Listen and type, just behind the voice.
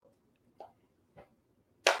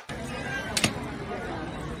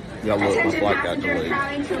Y'all look, my flight got delayed.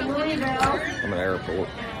 I'm in an airport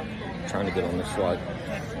trying to get on this flight.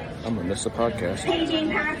 I'm going to miss the podcast.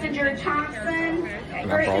 Paging passenger Thompson.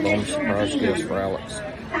 And I brought on surprise guest for Alex.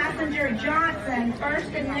 Passenger Johnson,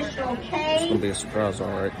 first initial K. It's going to be a surprise,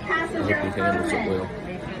 all right. Passenger I hope he handles it well.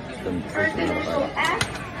 It's been First freaking initial out.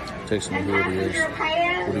 F. Tasting who it is.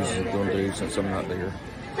 What he's going to do since I'm not there.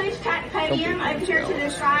 Please check podium over here to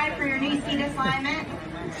the side for your new seat assignment.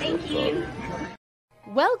 Thank you.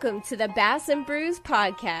 Welcome to the Bass and Brews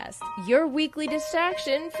podcast, your weekly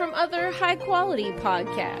distraction from other high-quality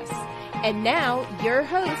podcasts. And now, your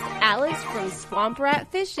host, Alex from Swamp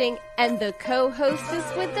Rat Fishing, and the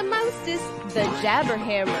co-hostess with the mostest, the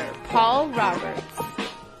Jabberhammer, Paul Roberts.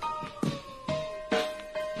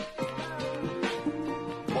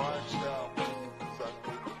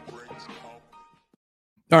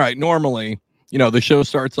 All right, normally, the show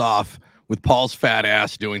starts off with Paul's fat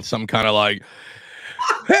ass doing some kind of like,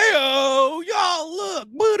 hey-oh, y'all look,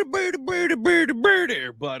 booty.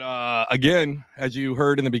 But again, as you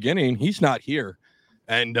heard in the beginning, he's not here.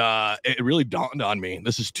 And it really dawned on me.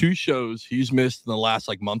 This is 2 shows he's missed in the last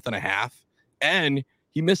month and a half. And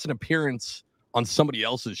he missed an appearance on somebody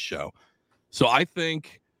else's show. So I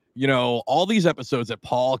think, all these episodes that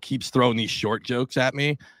Paul keeps throwing these short jokes at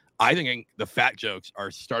me, I think the fat jokes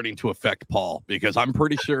are starting to affect Paul, because I'm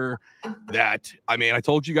pretty sure that, I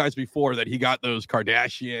told you guys before that he got those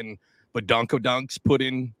Kardashian badunkadunks put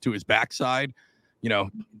into his backside,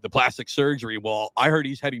 the plastic surgery. Well, I heard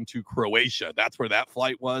he's heading to Croatia. That's where that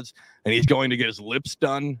flight was. And he's going to get his lips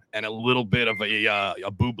done and a little bit of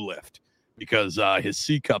a boob lift, because his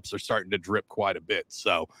C cups are starting to drip quite a bit.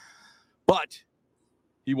 So, but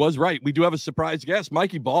he was right. We do have a surprise guest,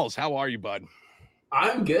 Mikey Balzz. How are you, bud?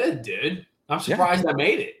 I'm good, dude. I'm surprised I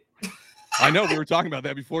made it. I know. We were talking about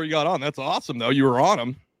that before you got on. That's awesome, though. You were on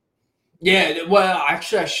him. Yeah. Well,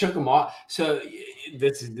 actually, I shook him off. So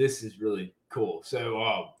this is really cool.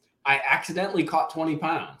 So I accidentally caught 20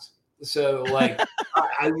 pounds. So I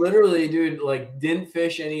literally, dude, didn't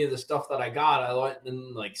fish any of the stuff that I got. I went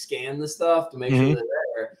and scanned the stuff to make sure they're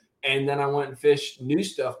there. And then I went and fished new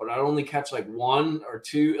stuff, but I'd only catch 1 or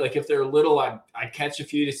 2. If they're little, I'd catch a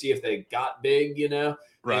few to see if they got big,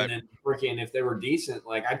 Right. And then freaking, if they were decent,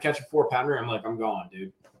 I'd catch a 4-pounder. I'm gone,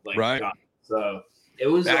 dude. Right. Gone. So it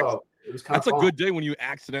was kind of That's fun. A good day when you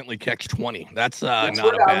accidentally catch 20. That's not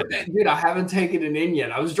a bad day. Dude, I haven't taken it in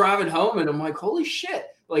yet. I was driving home and I'm like, holy shit.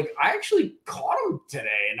 I actually caught them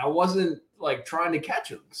today and I wasn't trying to catch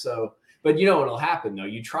them. So, but what'll happen though?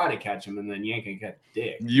 You try to catch them and then you ain't gonna catch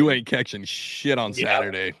dick. You ain't catching shit on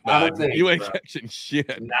Saturday. You ain't catching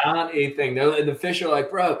shit. Not a thing. The fish are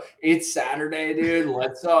like, bro, it's Saturday, dude.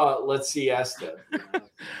 Let's siesta.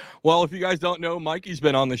 Well, if you guys don't know, Mikey's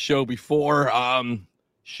been on the show before.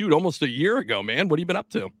 Almost a year ago, man. What have you been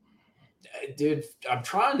up to? Dude, I'm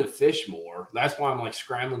trying to fish more. That's why I'm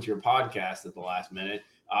scrambling to your podcast at the last minute.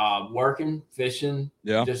 Working, fishing,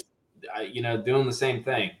 just doing the same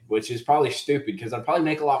thing, which is probably stupid because I'd probably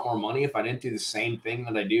make a lot more money if I didn't do the same thing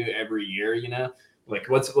that I do every year.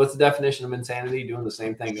 What's the definition of insanity? Doing the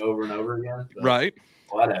same thing over and over again. But right.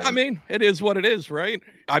 Whatever. It is what it is, right?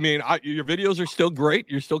 Your videos are still great.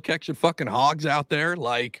 You're still catching fucking hogs out there.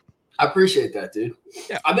 I appreciate that, dude.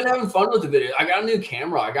 Yeah. I've been having fun with the video. I got a new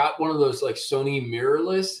camera. I got one of those Sony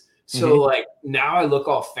mirrorless. So now I look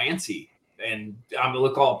all fancy and I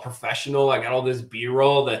look all professional. I got all this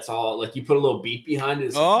B-roll that's all you put a little beat behind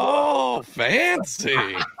it. Oh, fancy.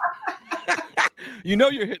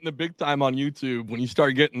 You're hitting the big time on YouTube when you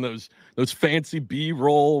start getting those fancy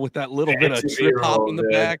B-roll with that little bit of trip hop in the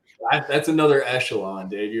back. That's another echelon,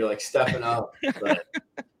 dude. You're stepping up.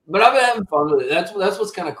 But I've been having fun with it. That's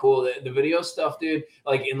what's kind of cool. The video stuff, dude.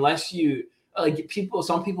 Unless you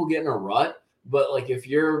some people get in a rut, but if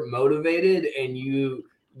you're motivated and you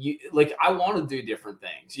I want to do different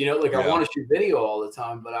things. I want to shoot video all the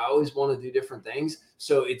time, but I always want to do different things.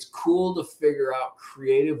 So it's cool to figure out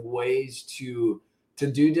creative ways to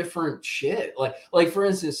do different shit. For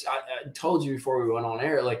instance, I told you before we went on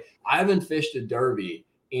air, I haven't fished a derby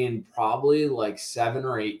in probably 7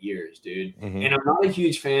 or 8 years, dude. Mm-hmm. And I'm not a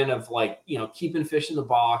huge fan of keeping fish in the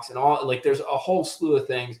box and all. There's a whole slew of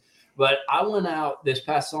things. But I went out this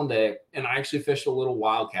past Sunday and I actually fished a little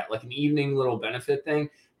wildcat, an evening little benefit thing.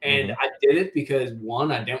 And I did it because 1,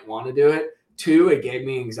 I didn't want to do it. 2, it gave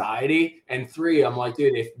me anxiety. And 3, I'm like,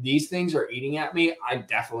 dude, if these things are eating at me, I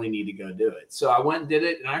definitely need to go do it. So I went and did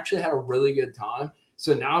it and I actually had a really good time.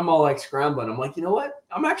 So now I'm all scrambling. I'm like, you know what?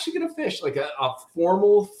 I'm actually going to fish a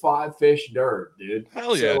formal 5-fish derb, dude.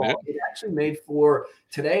 Hell yeah, dude. It actually made for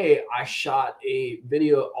today. I shot a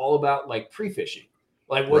video all about pre-fishing.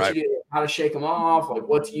 What you do how to shake them off, like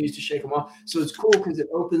what to use to shake them off. So it's cool because it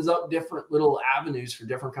opens up different little avenues for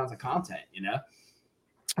different kinds of content, you know?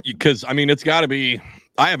 Because, I mean, it's got to be,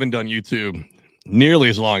 I haven't done YouTube nearly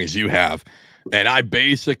as long as you have. And I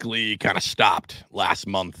basically kind of stopped last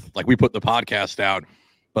month. Like we put the podcast out,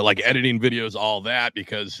 but like editing videos, all that,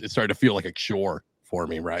 because it started to feel like a chore for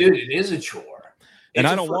me, right? Dude, it is a chore. And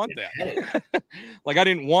I don't want that. Like I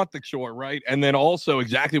didn't want the chore, right? And then also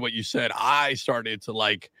exactly what you said, I started to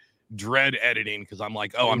like dread editing because I'm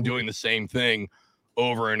like, oh, I'm doing the same thing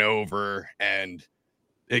over and over. And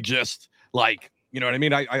it just like, you know what I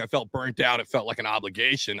mean? I felt burnt out. It felt like an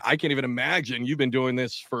obligation. I can't even imagine you've been doing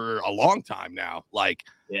this for a long time now. Like,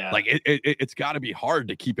 like it's got to be hard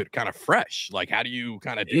to keep it kind of fresh. Like, how do you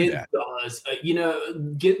kind of do that? It does. You know,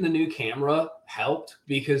 getting the new camera helped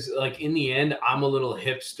because, like, in the end, I'm a little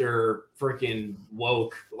hipster, freaking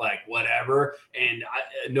woke, like whatever, and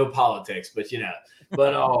no politics, but you know,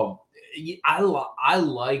 but I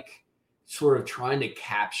like sort of trying to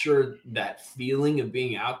capture that feeling of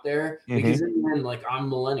being out there because in the end, like I'm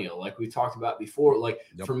millennial, like we talked about before, like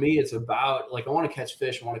for me, it's about like, I want to catch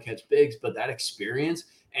fish, I want to catch bigs, but that experience.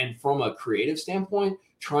 And from a creative standpoint,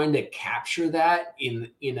 trying to capture that in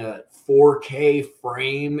a 4K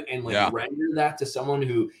frame and like render that to someone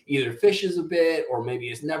who either fishes a bit or maybe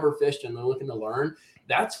has never fished and they're looking to learn.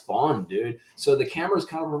 That's fun, dude. So the camera's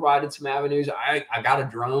kind of provided some avenues. I got a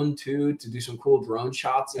drone too to do some cool drone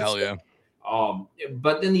shots. And stuff.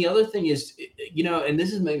 But then the other thing is, you know, and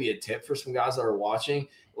this is maybe a tip for some guys that are watching,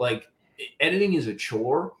 like editing is a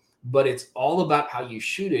chore, but it's all about how you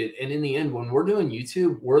shoot it. And in the end, when we're doing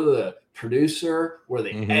YouTube, we're the producer, we're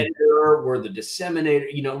the editor, we're the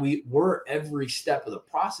disseminator, you know, we're every step of the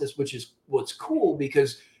process, which is what's cool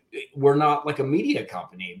because we're not like a media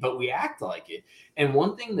company, but we act like it. And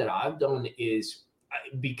one thing that I've done is,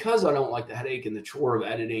 because I don't like the headache and the chore of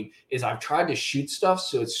editing, is I've tried to shoot stuff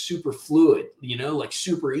so it's super fluid, you know, like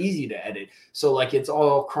super easy to edit. So like it's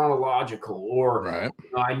all chronological, or you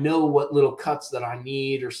know, I know what little cuts that I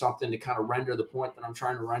need or something to kind of render the point that I'm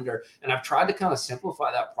trying to render. And I've tried to kind of simplify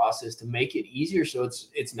that process to make it easier so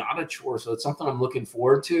it's not a chore. So it's something I'm looking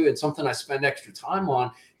forward to. It's something I spend extra time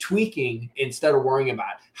on tweaking instead of worrying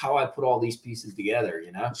about how I put all these pieces together,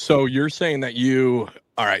 you know? So you're saying that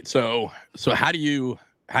all right. So how do you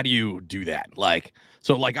do that? Like,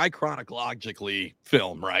 so like I chronologically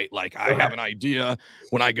film, right? Like I have an idea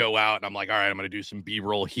when I go out and I'm like, all right, I'm going to do some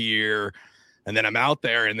B-roll here. And then I'm out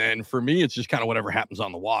there. And then for me, it's just kind of whatever happens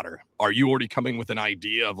on the water. Are you already coming with an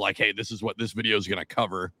idea of like, hey, this is what this video is going to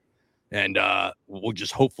cover? And we'll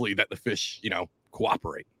just hopefully that the fish, you know,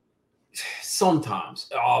 cooperate. Sometimes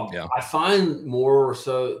I find more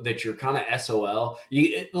so that you're kind of SOL.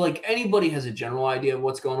 Like anybody has a general idea of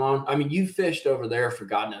what's going on. I mean, you fished over there for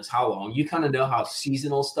God knows how long. You kind of know how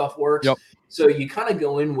seasonal stuff works. So you kind of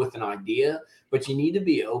go in with an idea, but you need to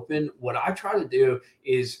be open. What I try to do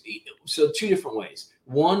is, so two different ways.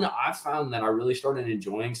 One, I found that I really started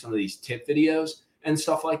enjoying some of these tip videos and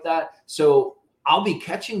stuff like that. So I'll be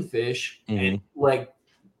catching fish and like,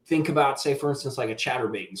 think about, say, for instance, like a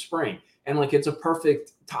chatterbait in spring. And like, it's a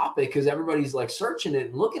perfect topic because everybody's like searching it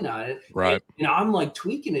and looking at it. Right. And I'm like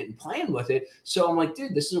tweaking it and playing with it. So I'm like,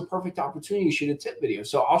 dude, this is a perfect opportunity to shoot a tip video.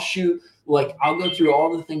 So I'll go through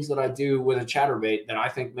all the things that I do with a chatterbait that I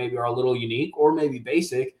think maybe are a little unique or maybe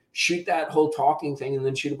basic, shoot that whole talking thing and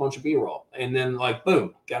then shoot a bunch of B-roll. And then like,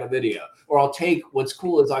 boom, got a video. Or I'll take, what's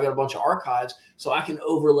cool is I got a bunch of archives so I can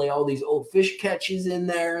overlay all these old fish catches in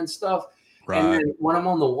there and stuff. And then when I'm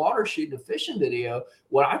on the water shooting a fishing video,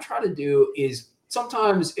 what I try to do is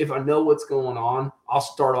sometimes if I know what's going on, I'll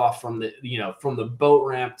start off from the boat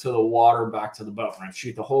ramp to the water, back to the boat ramp,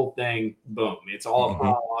 shoot the whole thing. Boom. It's all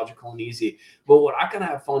chronological and easy. But what I can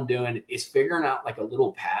have fun doing is figuring out like a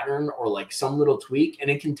little pattern or like some little tweak.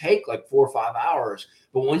 And it can take like 4 or 5 hours.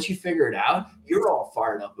 But once you figure it out, you're all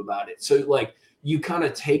fired up about it. So like, you kind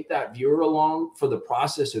of take that viewer along for the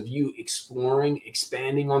process of you exploring,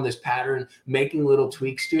 expanding on this pattern, making little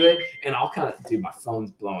tweaks to it. And I'll kind of, dude, my phone's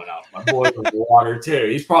blowing up. My boy's in the water too.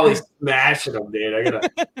 He's probably smashing them, dude.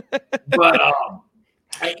 But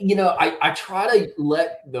I try to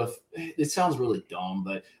let it sounds really dumb,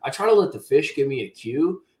 but I try to let the fish give me a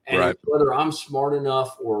cue. And whether I'm smart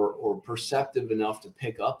enough or perceptive enough to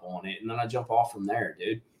pick up on it. And then I jump off from there,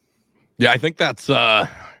 dude. Yeah, I think that's, I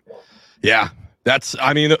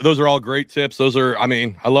mean, those are all great tips. I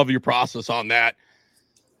love your process on that.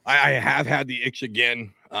 I have had the itch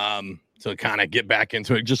again to kind of get back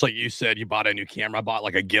into it. Just like you said, you bought a new camera. I bought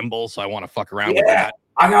like a gimbal, so I want to fuck around with that.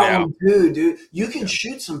 I got one too, dude. You can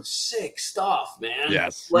shoot some sick stuff, man.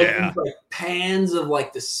 Yes. Like pans of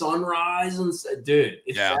like the sunrise and dude,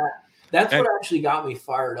 it's that. That's what actually got me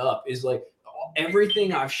fired up is like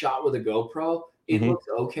everything I've shot with a GoPro, it looks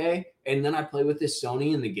okay. And then I play with this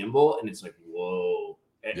Sony and the gimbal and it's like, whoa.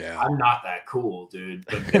 Yeah. I'm not that cool, dude,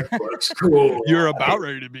 but it looks cool. You're about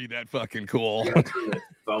ready to be that fucking cool. Turn the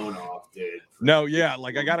phone off, dude. No, yeah,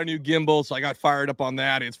 like I got a new gimbal, so I got fired up on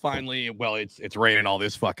that. It's finally, well, it's raining all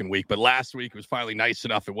this fucking week, but last week it was finally nice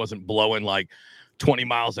enough. It wasn't blowing like 20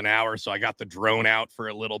 miles an hour, so I got the drone out for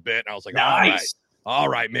a little bit, and I was like, all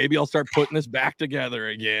right, maybe I'll start putting this back together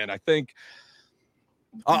again. I think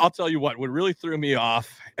I'll tell you what really threw me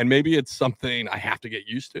off, and maybe it's something I have to get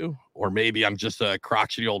used to, or maybe I'm just a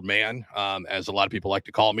crotchety old man, as a lot of people like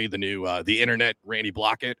to call me, the internet Randy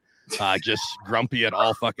Blockett, just grumpy at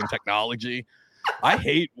all fucking technology. I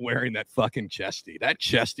hate wearing that fucking chesty. That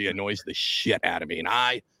chesty annoys the shit out of me, and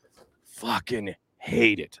I fucking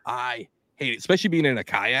hate it. I hate it, especially being in a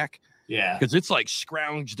kayak. Yeah, because it's like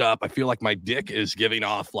scrounged up. I feel like my dick is giving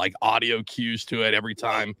off like audio cues to it every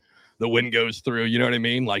time the wind goes through, you know what I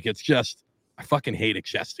mean? Like, it's just, I fucking hate a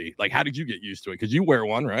chesty. Like, how did you get used to it? Because you wear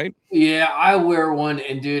one, right? Yeah, I wear one.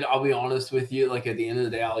 And dude, I'll be honest with you. Like, at the end of the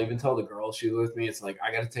day, I'll even tell the girl she's with me, it's like,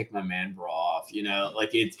 I got to take my man bra off, you know?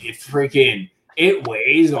 Like, it freaking, it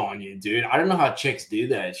weighs on you, dude. I don't know how chicks do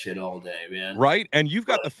that shit all day, man. Right? And you've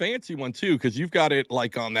got the fancy one, too, because you've got it,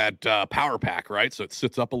 like, on that power pack, right? So it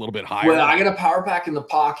sits up a little bit higher. Well, I got a power pack in the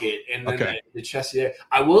pocket, and then the chesty there.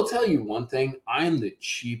 I will tell you one thing. I am the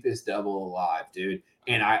cheapest devil alive, dude.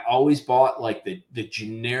 And I always bought, like, the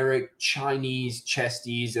generic Chinese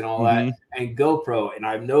chesties and all that, and GoPro. And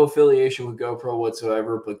I have no affiliation with GoPro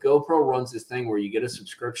whatsoever, but GoPro runs this thing where you get a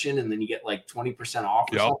subscription, and then you get, like, 20% off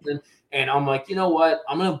or something. And I'm like, you know what?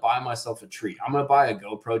 I'm going to buy myself a treat. I'm going to buy a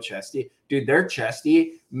GoPro chesty. Dude, their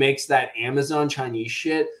chesty makes that Amazon Chinese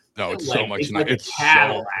shit. No, it's like, so much nicer. Like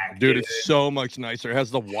it's so much nicer. It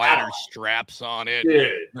has the wider straps on it.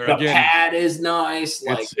 Dude, the pad is nice.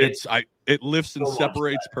 Like it lifts and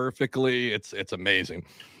separates perfectly. It's amazing.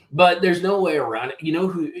 But there's no way around it. You know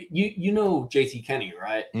who you know JT Kenny,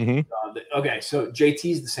 right? Okay, so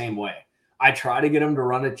JT's the same way. I try to get him to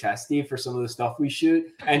run a chesty for some of the stuff we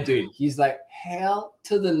shoot. And dude, he's like, hell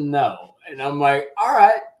to the no. And I'm like, all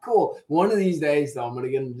right, cool. One of these days, though, I'm going to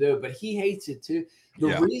get him to do it. But he hates it, too.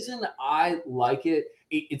 The reason I like it,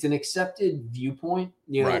 it's an accepted viewpoint.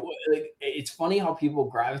 You know, like, it's funny how people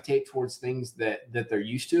gravitate towards things that they're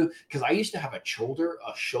used to. Because I used to have a shoulder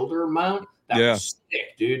mount that was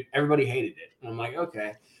thick, dude. Everybody hated it. And I'm like,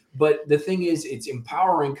 okay. But the thing is, it's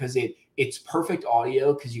empowering because it's perfect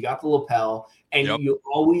audio because you got the lapel and you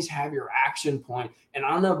always have your action point. And I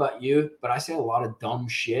don't know about you, but I say a lot of dumb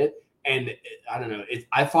shit. And I don't know.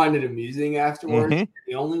 I find it amusing afterwards.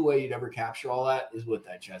 The only way you'd ever capture all that is with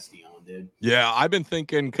that chesty on, dude. Yeah, I've been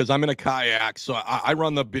thinking because I'm in a kayak, so I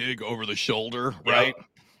run the big over the shoulder, right?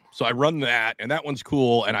 So I run that, and that one's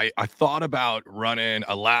cool. And I thought about running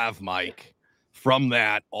a lav mic from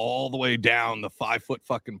that all the way down the 5-foot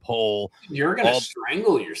fucking pole. You're gonna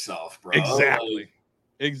strangle yourself, bro.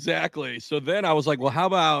 Exactly. So then I was like, well, how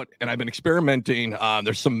about? And I've been experimenting.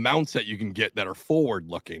 There's some mounts that you can get that are forward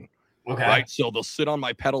looking. Okay. Right. So they'll sit on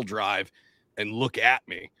my pedal drive and look at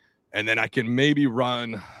me. And then I can maybe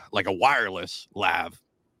run like a wireless lav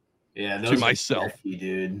to myself. Sketchy,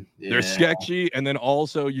 dude. They're sketchy. And then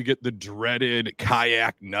also you get the dreaded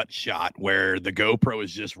kayak nut shot where the GoPro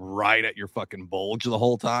is just right at your fucking bulge the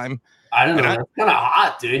whole time. I don't know. That's kind of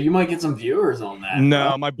hot, dude. You might get some viewers on that. No,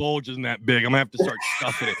 bro. My bulge isn't that big. I'm going to have to start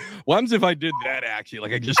stuffing it. What happens if I did that, actually?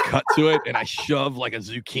 Like, I just cut to it and I shove like a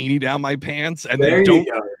zucchini down my pants and then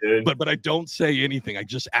but I don't say anything. I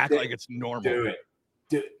just act like it's normal. Do it.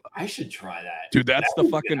 Dude, I should try that. Dude, that's the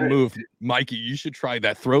fucking move. Mikey, you should try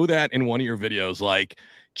that. Throw that in one of your videos. Like,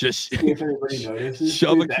 just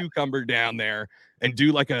shove a cucumber down there and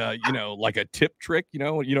do like a, like a tip trick, you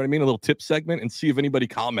know what I mean? A little tip segment and see if anybody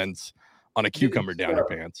comments on a cucumber down your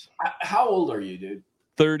pants. How old are you, dude?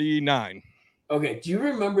 39. Okay. Do you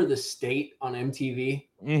remember The State on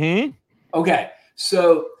MTV? Okay.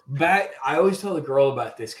 So I always tell the girl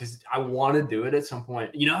about this because I want to do it at some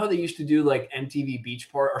point. You know how they used to do like MTV Beach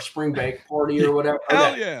Party or Spring Break Party or whatever?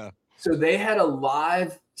 Hell yeah. So they had a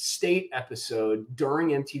live State episode during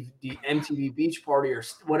MTV Beach Party or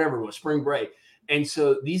whatever it was, Spring Break. And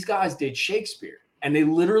so these guys did Shakespeare. And they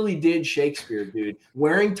literally did Shakespeare, dude,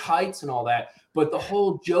 wearing tights and all that. But the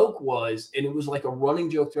whole joke was, and it was like a running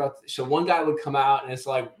joke throughout. So one guy would come out and it's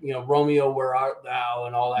like, Romeo, where art thou?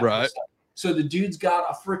 And all that kind of stuff. So the dude's got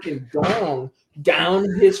a freaking dong down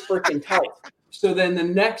his freaking tights. So then the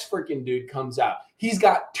next freaking dude comes out. He's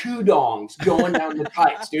got 2 dongs going down the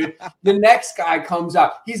pipes, dude. The next guy comes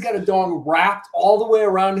out. He's got a dong wrapped all the way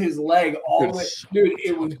around his leg, all the way. Dude,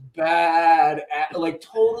 it was bad. Like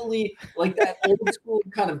totally like that old school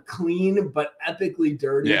kind of clean but epically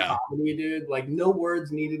dirty comedy, dude. Like no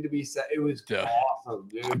words needed to be said. It was awesome,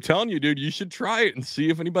 dude. I'm telling you, dude, you should try it and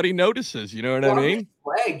see if anybody notices. You know what I mean?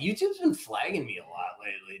 YouTube's been flagging me a lot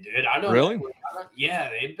lately, dude. I don't really. Yeah,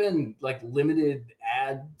 they've been like limited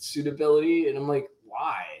ad suitability, and I'm like,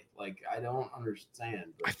 why? Like, I don't understand.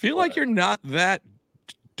 I feel like you're not that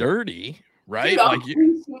dirty, right?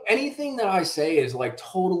 Dude, like anything that I say is like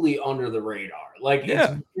totally under the radar. Like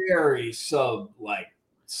it's very sub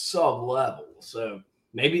level. So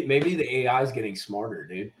maybe the AI is getting smarter,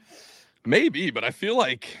 dude. Maybe, but I feel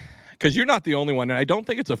like because you're not the only one, and I don't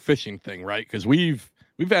think it's a fishing thing, right? Because we've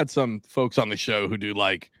had some folks on the show who do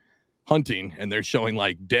like hunting and they're showing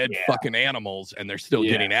like dead fucking animals and they're still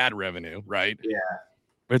getting ad revenue, right? Yeah.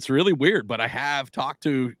 It's really weird, but I have talked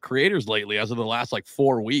to creators lately as of the last like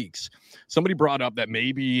 4 weeks. Somebody brought up that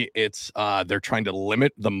maybe it's they're trying to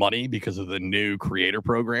limit the money because of the new creator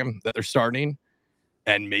program that they're starting.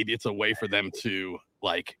 And maybe it's a way for them to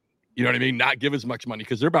like, you know what I mean? Not give as much money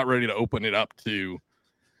because they're about ready to open it up to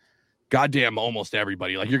goddamn almost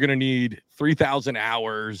everybody. Like you're going to need 3,000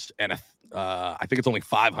 hours and I think it's only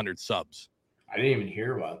 500 subs. I didn't even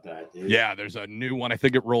hear about that, dude. Yeah, there's a new one. I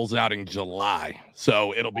think it rolls out in July.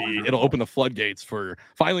 So it'll open the floodgates for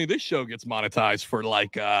finally this show gets monetized for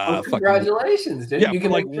like congratulations, dude. Yeah, you for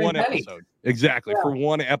can like make one penny. episode. Exactly. For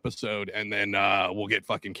one episode, and then we'll get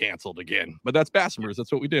fucking canceled again. But that's Bass and Brews.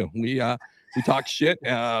 That's what we do. We talk shit.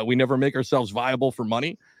 We never make ourselves viable for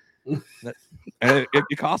money. And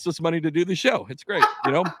it costs us money to do the show. It's great,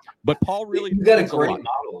 you know. But Paul really you got a great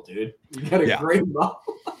model, dude. You got a great model.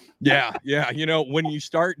 Yeah. You know, when you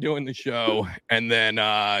start doing the show and then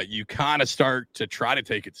you kind of start to try to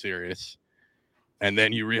take it serious, and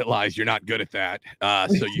then you realize you're not good at that.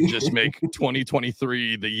 So you just make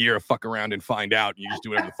 2023 the year of fuck around and find out. And you just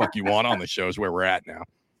do whatever the fuck you want on the show is where we're at now.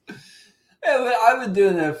 Yeah, I've been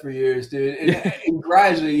doing that for years, dude. And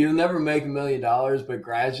gradually, you'll never make $1 million, but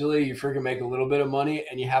gradually, you freaking make a little bit of money,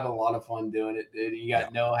 and you have a lot of fun doing it, dude. You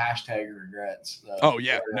got no hashtag regrets. So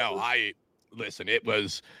Listen,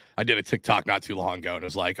 I did a TikTok not too long ago, and it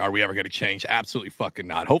was like, are we ever going to change? Absolutely fucking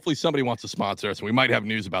not. Hopefully somebody wants to sponsor us, and we might have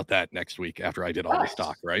news about that next week after I did all this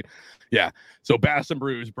talk, right? Yeah. So Bass and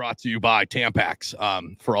Brews brought to you by Tampax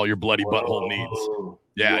for all your bloody butthole needs.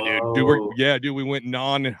 Yeah, dude. We went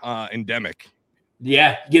non-endemic.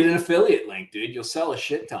 Yeah, get an affiliate link, dude. You'll sell a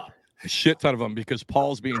shit ton. A shit ton of them because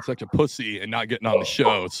Paul's being such a pussy and not getting on the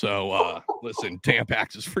show. So, listen,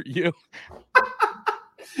 Tampax is for you.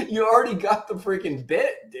 You already got the freaking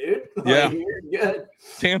bit, dude. Yeah. You're good.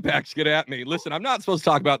 Tampax, get at me. Listen, I'm not supposed to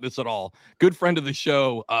talk about this at all. Good friend of the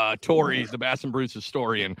show, Tori, the Bass and Brews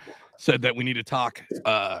historian, said that we need to talk.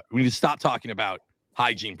 We need to stop talking about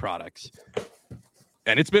hygiene products.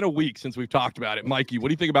 And it's been a week since we've talked about it. Mikey, what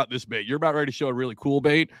do you think about this bait? You're about ready to show a really cool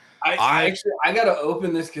bait. I gotta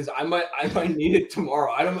open this because I might need it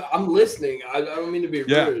tomorrow. I'm listening. I don't mean to be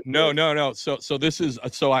rude. No. So this is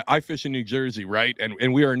I fish in New Jersey, right?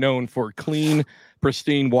 And we are known for clean,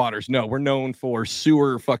 pristine waters. No, we're known for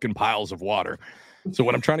sewer fucking piles of water. So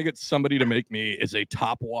what I'm trying to get somebody to make me is a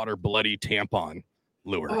top water bloody tampon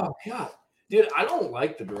lure. Oh God. Dude, I don't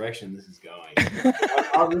like the direction this is going.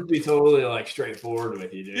 I'll just be totally like straightforward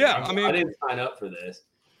with you, dude. Yeah, I didn't sign up for this.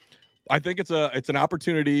 I think it's an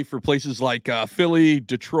opportunity for places like Philly,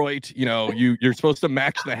 Detroit. You know, you're supposed to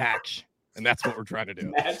match the hatch, and that's what we're trying to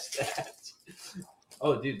do. Match the hatch.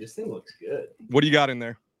 Oh, dude, this thing looks good. What do you got in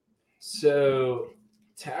there? So,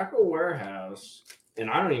 Tackle Warehouse, and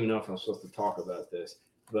I don't even know if I'm supposed to talk about this,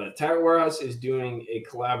 but Tackle Warehouse is doing a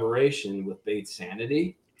collaboration with Bait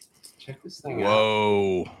Sanity. Check this thing out.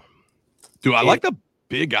 Whoa. Dude, I like the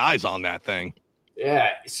big eyes on that thing.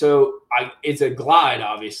 Yeah. So it's a glide,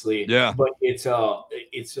 obviously. Yeah. But it's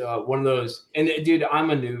one of those. And dude, I'm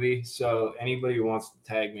a newbie, so anybody who wants to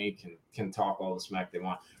tag me can talk all the smack they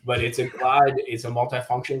want. But it's a glide. It's a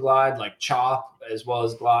multifunction glide, like chop as well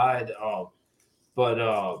as glide.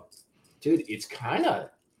 Dude, it's kind of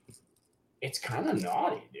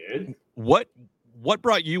naughty, dude. What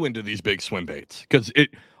brought you into these big swim baits? Because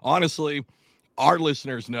honestly, our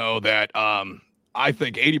listeners know that I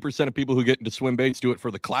think 80% of people who get into swim baits do it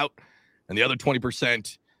for the clout, and the other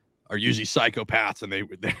 20% are usually psychopaths, and they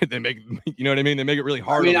make, you know what I mean? They make it really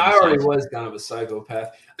hard. I mean, I already was kind of a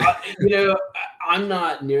psychopath. I'm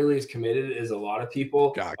not nearly as committed as a lot of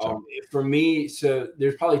people. Gotcha. For me, so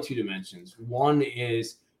there's probably two dimensions. One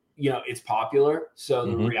is, it's popular. So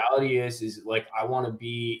the reality is like I want to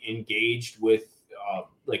be engaged with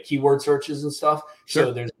like keyword searches and stuff. Sure.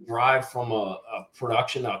 So there's a drive from a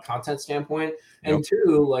production, a content standpoint, and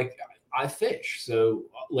two, like I fish, so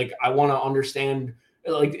like I want to understand.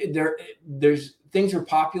 Like there's things are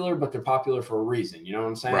popular, but they're popular for a reason. You know what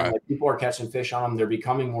I'm saying? Right. Like people are catching fish on them. They're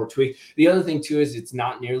becoming more tweaked. The other thing too is it's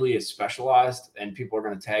not nearly as specialized, and people are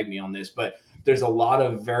going to tag me on this, but there's a lot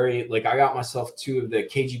of I got myself 2 of the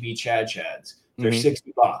KGB Chads. They're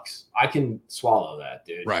 $60. I can swallow that,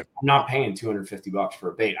 dude. Right. I'm not paying $250 for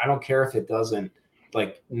a bait. I don't care if it doesn't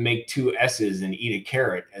like make 2 S's and eat a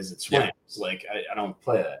carrot as it swims. Yeah. Like I don't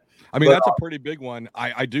play that. I mean, that's a pretty big one.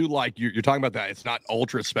 I do like you're talking about that. It's not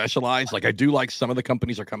ultra specialized. Like I do like some of the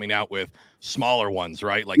companies are coming out with smaller ones,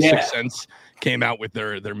 right? Like 6 Cents came out with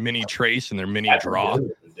their mini trace and their mini draw.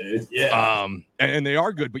 Dude. Yeah. And they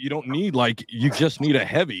are good, but you don't need you just need a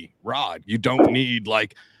heavy rod. You don't need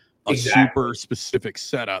like a super specific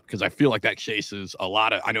setup, because I feel like that chases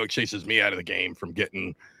I know it chases me out of the game from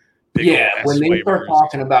getting big when they start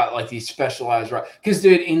talking about like these specialized rods, because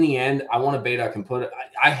dude, in the end, I want a bait I can put.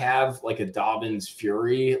 I have like a Dobbins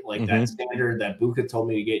Fury, like that standard that Buka told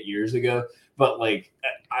me to get years ago. But like,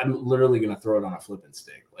 I'm literally gonna throw it on a flipping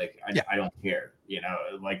stick. Like, I don't care, you know.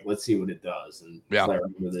 Like, let's see what it does and play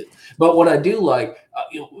around with it. But what I do like,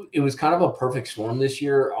 it was kind of a perfect storm this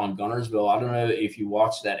year on Gunnersville. I don't know if you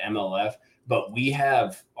watched that MLF, but we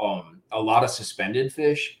have a lot of suspended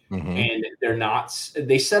fish, and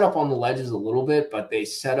they set up on the ledges a little bit, but they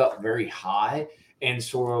set up very high. And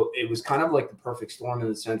so it was kind of like the perfect storm in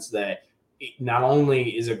the sense that not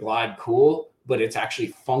only is a glide cool, but it's actually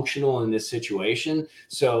functional in this situation.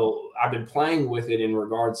 So I've been playing with it in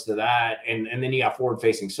regards to that. And then you got forward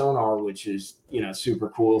facing sonar, which is, super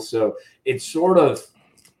cool. So it's sort of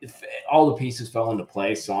all the pieces fell into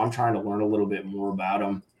place. So I'm trying to learn a little bit more about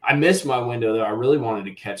them. I missed my window though. I really wanted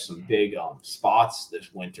to catch some big spots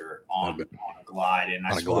this winter on a glide, and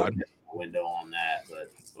I sort of missed my window on that.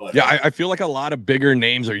 But I feel like a lot of bigger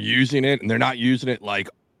names are using it, and they're not using it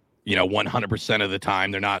 100% of the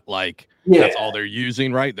time. They're not like that's all they're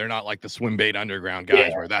using, right? They're not like the Swim Bait Underground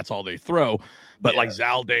guys where that's all they throw. But like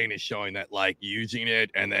Zaldane is showing that like using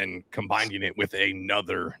it and then combining it with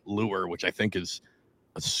another lure, which I think is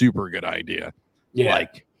a super good idea. Yeah.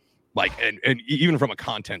 And even from a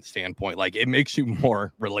content standpoint, like it makes you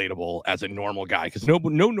more relatable as a normal guy, because no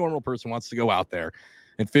normal person wants to go out there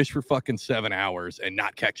and fish for fucking 7 hours and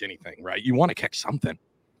not catch anything, right? You want to catch something.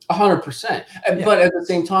 100%. But at the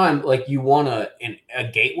same time, like you want a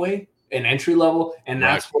gateway, an entry level, and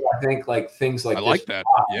that's what I think. Like things like I like that.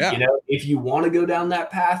 If you want to go down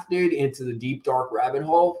that path, dude, into the deep dark rabbit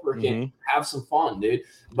hole, freaking have some fun, dude.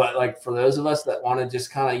 But like for those of us that want to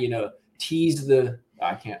just kind of tease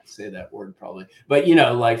I can't say that word probably, but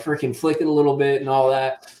like freaking flick it a little bit and all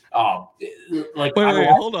that. Wait,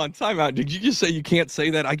 hold on, time out. Did you just say you can't say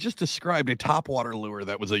that? I just described a topwater lure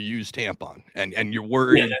that was a used tampon, and you're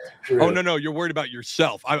worried. Oh no, you're worried about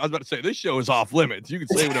yourself. I was about to say this show is off limits. You can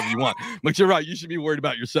say whatever you want, but you're right. You should be worried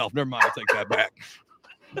about yourself. Never mind. I'll take that back.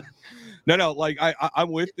 No, like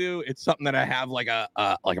I'm with you. It's something that I have like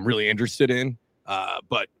I'm really interested in.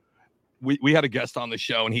 But we had a guest on the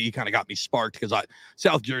show, and he kind of got me sparked because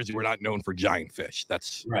South Jersey, we're not known for giant fish.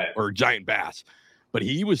 That's right, or giant bass. But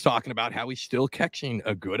he was talking about how he's still catching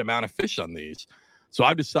a good amount of fish on these. So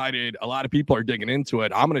I've decided a lot of people are digging into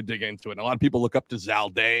it. I'm going to dig into it. And a lot of people look up to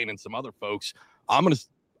Zaldane and some other folks. I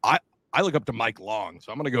look up to Mike Long.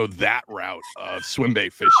 So I'm going to go that route of swim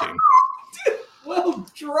bait fishing. Well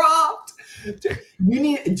dropped. Do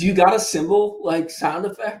you got a cymbal like sound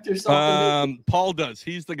effect or something? Paul does.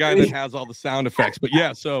 He's the guy that has all the sound effects. But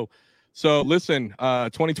yeah, so listen,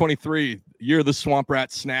 2023, year of the swamp rat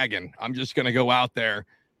snagging. I'm just gonna go out there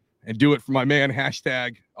and do it for my man.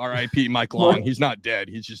 Hashtag RIP Mike Long. He's not dead.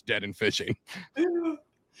 He's just dead in fishing.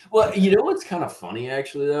 Well, you know what's kind of funny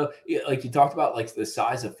actually though? Like you talked about like the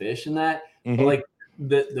size of fish and that, but like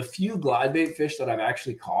the few glide bait fish that I've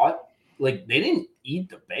actually caught, like they didn't eat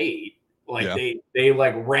the bait. Like they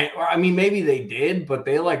like ran. I mean, maybe they did, but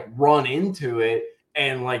they like run into it.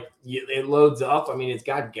 And like it loads up. I mean, it's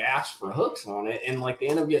got gas for hooks on it, and like they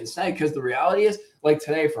end up getting snagged. Because the reality is, like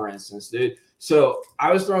today, for instance, dude. So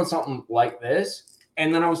I was throwing something like this,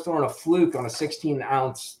 and then I was throwing a fluke on a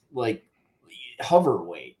 16-ounce like hover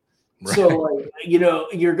weight. Right. So like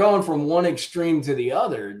you're going from one extreme to the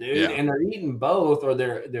other, dude, and they're eating both, or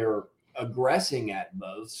they're aggressing at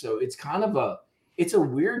both. So it's kind of a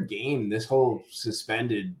weird game. This whole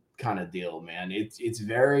suspended kind of deal, man. It's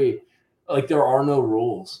very. Like there are no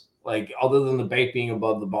rules, like other than the bait being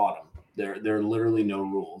above the bottom. There are literally no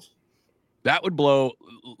rules. That would blow.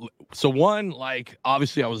 So one, like,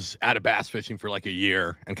 obviously I was out of bass fishing for like a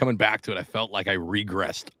year, and coming back to it, I felt like I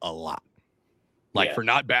regressed a lot. Like for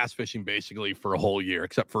not bass fishing basically for a whole year,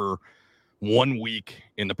 except for 1 week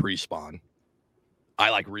in the pre-spawn, I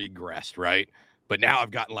like regressed, right? But now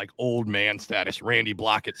I've gotten like old man status, Randy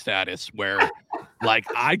Blockett status, where like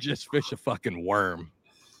I just fish a fucking worm.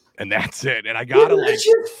 And that's it. And I gotta like, it's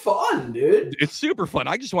just fun, dude. It's super fun.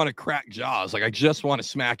 I just want to crack jaws. Like I just want to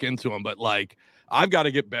smack into them. But like I've got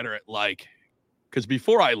to get better at like, because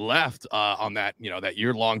before I left on that, that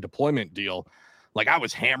year-long deployment deal, like I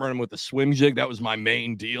was hammering them with the swim jig. That was my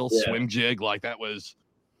main deal. Swim jig. Like I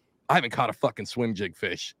haven't caught a fucking swim jig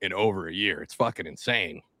fish in over a year. It's fucking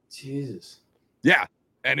insane. Jesus. Yeah.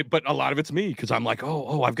 But a lot of it's me because I'm like,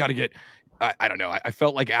 I've got to get. I don't know. I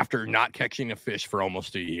felt like after not catching a fish for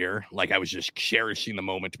almost a year, like I was just cherishing the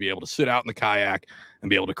moment to be able to sit out in the kayak and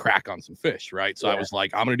be able to crack on some fish, right? So I was like,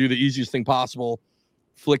 I'm going to do the easiest thing possible.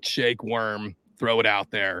 Flick, shake, worm, throw it out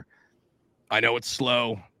there. I know it's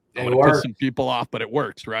slow. I'm going to piss some people off, but it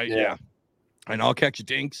works, right? Yeah. And I'll catch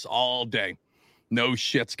dinks all day. No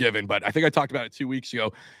shits given. But I think I talked about it 2 weeks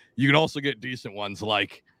ago. You can also get decent ones.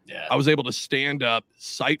 Like I was able to stand up,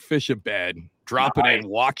 sight fish a bed, drop it in,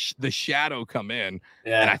 watch the shadow come in.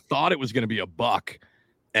 And I thought it was going to be a buck.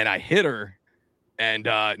 And I hit her. And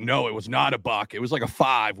no, it was not a buck. It was like a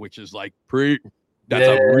 5, which is like that's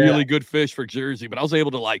a really good fish for Jersey. But I was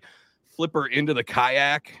able to like flip her into the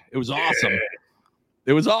kayak. It was awesome.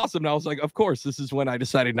 It was awesome. And I was like, of course, this is when I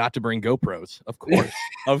decided not to bring GoPros. Of course.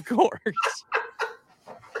 Of course.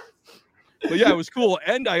 But yeah, it was cool.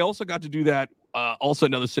 And I also got to do that. Also,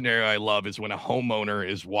 another scenario I love is when a homeowner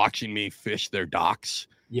is watching me fish their docks.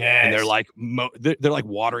 Yeah. And they're like, they're like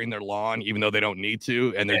watering their lawn, even though they don't need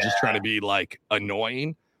to. And they're just trying to be like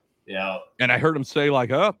annoying. Yeah. And I heard him say like,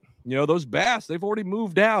 those bass, they've already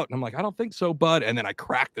moved out. And I'm like, I don't think so, bud. And then I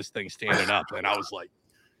cracked this thing standing up. And I was like,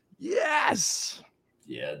 yes.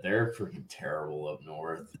 Yeah, they're freaking terrible up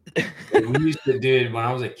north. We used to, dude, when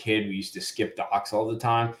I was a kid, we used to skip docks all the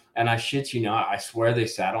time. And I shit you not, I swear they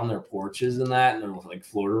sat on their porches and that, and there was like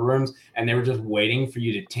Florida rooms, and they were just waiting for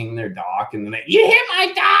you to ting their dock. And then you hit my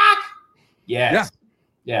dock. Yes.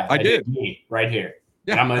 Yeah. I did. Right here.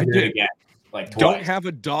 Yeah, and I'm going to do it again. Like twice. Don't have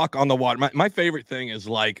a dock on the water. My favorite thing is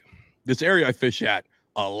like this area I fish at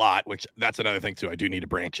a lot, which that's another thing too. I do need to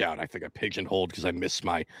branch out. I think I pigeonholed because I miss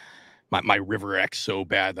my River X so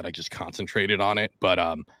bad that I just concentrated on it. But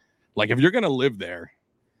like if you're gonna live there,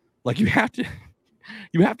 like you have to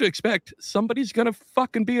expect somebody's gonna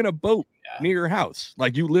fucking be in a boat near your house.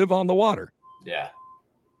 Like you live on the water. Yeah.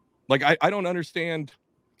 Like I don't understand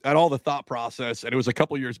at all the thought process. And it was a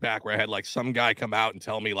couple years back where I had like some guy come out and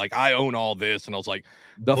tell me like I own all this, and I was like,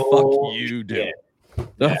 the fuck you do.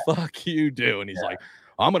 The fuck you do. And he's like,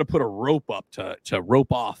 I'm gonna put a rope up to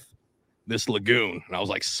rope off this lagoon. And I was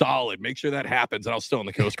like, solid, make sure that happens. And I was still in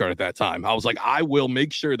the Coast Guard at that time. I was like, I will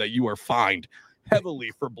make sure that you are fined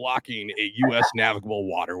heavily for blocking a U.S. navigable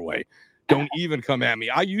waterway. Don't even come at me.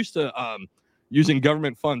 I used to, using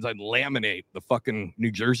government funds, I'd laminate the fucking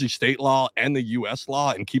New Jersey state law and the U.S.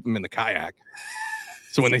 law and keep them in the kayak.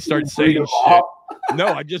 So when they start saying shit, no,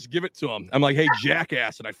 I just give it to them. I'm like, hey,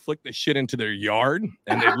 jackass. And I flick the shit into their yard,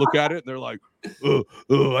 and they look at it and they're like, oh,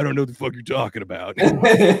 I don't know what the fuck you're talking about.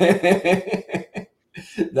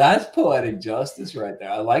 That's poetic justice right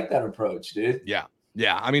there. I like that approach, dude. Yeah.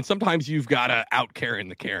 Yeah. I mean, sometimes you've got to out Karen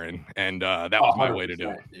the Karen, and that was my way to do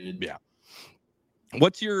it. Dude. Yeah.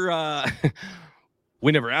 What's your,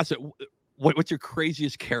 we never asked it. What's your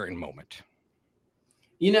craziest Karen moment?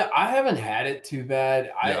 I haven't had it too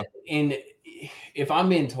bad. And if I'm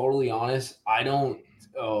being totally honest, I don't,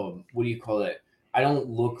 what do you call that? I don't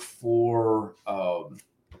look for,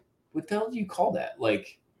 what the hell do you call that?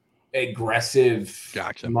 Like aggressive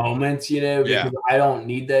moments, because I don't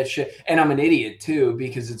need that shit. And I'm an idiot too,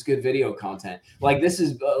 because it's good video content. Like this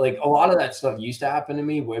is like a lot of that stuff used to happen to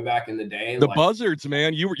me way back in the day. The buzzards,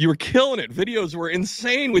 man, you were killing it. Videos were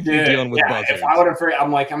insane with you dealing with buzzards. If I would have,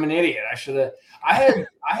 I'm like, I'm an idiot. I should have. I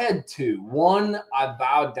had two. One I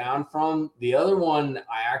bowed down from. The other one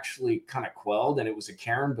I actually kind of quelled, and it was a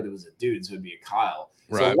Karen, but it was a dude, so it'd be a Kyle.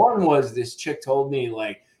 Right. So one was this chick told me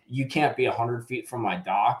like, you can't be 100 feet from my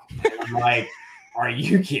dock. And I'm like, are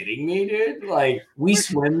you kidding me, dude? Like, we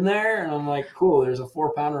swim there. And I'm like, cool, there's a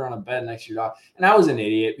 4-pounder on a bed next to your dock. And I was an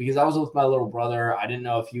idiot because I was with my little brother. I didn't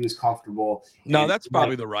know if he was comfortable. No, that's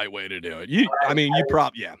probably the right way to do it.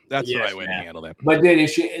 That's the right way to handle that. But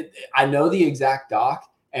dude, I know the exact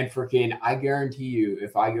dock. And freaking, I guarantee you,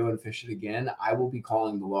 if I go and fish it again, I will be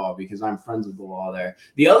calling the law because I'm friends with the law there.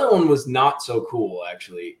 The other one was not so cool,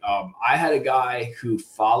 actually. I had a guy who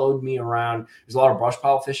followed me around. There's a lot of brush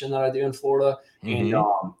pile fishing that I do in Florida. And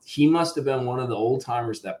he must have been one of the old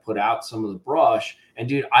timers that put out some of the brush. And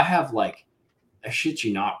dude, I have like, I shit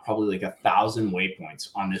you not, probably like 1,000 waypoints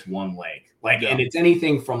on this one lake. Like, and it's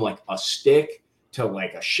anything from like a stick to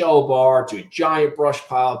like a shell bar to a giant brush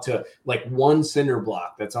pile to like one cinder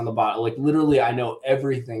block that's on the bottom. Like literally, I know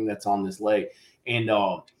everything that's on this lake. And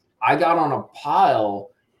I got on a pile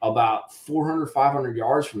about 400, 500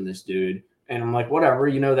 yards from this dude. And I'm like, whatever,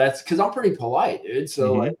 you know, that's because I'm pretty polite, dude.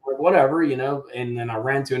 So like, whatever, you know. And then I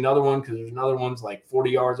ran to another one because there's another one's like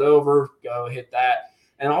 40 yards over. Go hit that.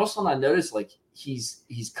 And all of a sudden I noticed like he's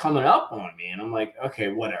coming up on me. And I'm like,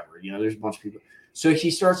 okay, whatever. You know, there's a bunch of people. So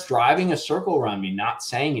he starts driving a circle around me, not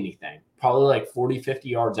saying anything, probably like 40, 50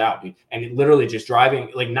 yards out, dude. And literally just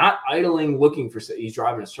driving, like not idling, looking for, he's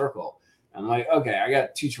driving a circle. I'm like, okay, I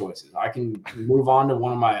got two choices. I can move on to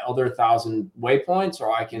one of my other 1,000 waypoints,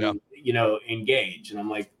 or I can, you know, engage. And I'm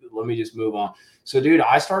like, let me just move on. So, dude,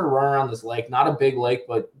 I started running around this lake, not a big lake,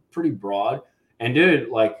 but pretty broad. And, dude,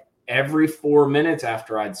 like every 4 minutes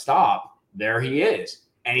after I'd stop, there he is.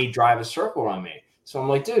 And he'd drive a circle on me. So I'm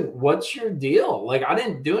like, dude, what's your deal? Like, I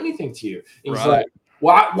didn't do anything to you. He's like,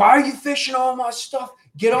 why are you fishing all my stuff?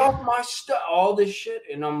 Get off my stuff, all this shit.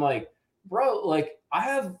 And I'm like, bro, like, I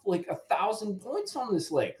have like 1,000 points on this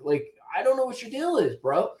lake. Like, I don't know what your deal is,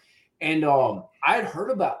 bro. And I had heard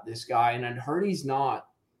about this guy, and I'd heard he's not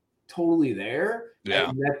totally there. Yeah.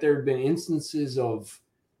 And that there had been instances of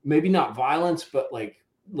maybe not violence, but like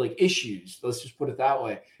issues. Let's just put it that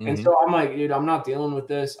way. And so I'm like, dude, I'm not dealing with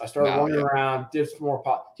this. I started running around, did some more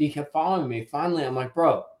pop. He kept following me. Finally, I'm like,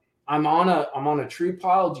 bro, I'm on a tree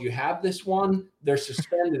pile. Do you have this one? They're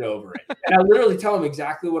suspended over it. And I literally tell him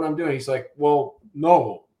exactly what I'm doing. He's like, well,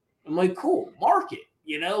 no. I'm like, cool, mark it.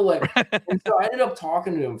 You know, like, and so I ended up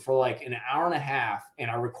talking to him for like an hour and a half,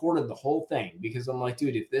 and I recorded the whole thing because I'm like,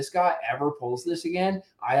 dude, if this guy ever pulls this again,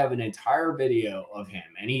 I have an entire video of him.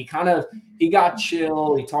 And he got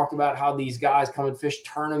chill. He talked about how these guys come and fish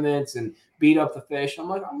tournaments and beat up the fish. I'm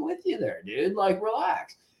like, I'm with you there, dude. Like,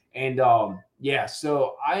 relax. And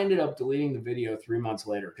so I ended up deleting the video 3 months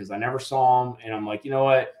later because I never saw him. And I'm like, you know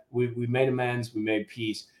what? We made amends. We made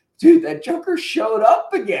peace. Dude, that joker showed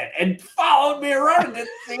up again and followed me around and did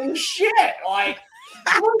the same shit. Like,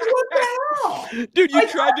 what the hell? Dude,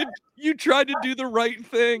 you tried to do the right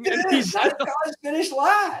thing. Dude, and that guy's finished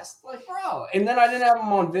last. Like, bro. And then I didn't have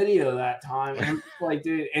him on video that time. And I'm like,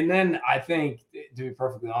 dude. And then I think, to be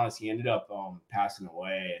perfectly honest, he ended up passing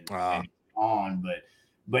away and on.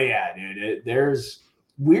 But yeah, dude, there's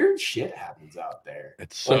weird shit happens out there.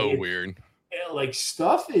 It's so weird. Like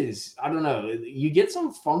stuff is, I don't know, you get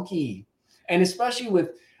some funky, and especially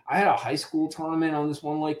I had a high school tournament on this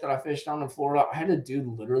one lake that I fished down in Florida. I had a dude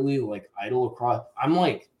literally like idle across. I'm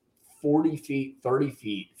like 40 feet, 30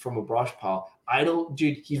 feet from a brush pile.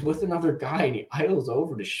 Dude, he's with another guy and he idles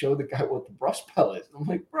over to show the guy what the brush pile is. I'm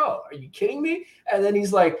like, bro, are you kidding me? And then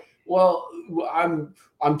he's like, well,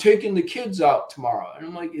 I'm taking the kids out tomorrow. And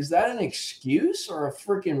I'm like, is that an excuse or a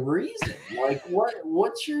freaking reason? Like,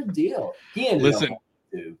 what's your deal? He ended up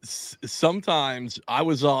sometimes I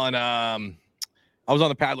was on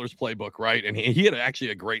the Paddler's Playbook, right? And he had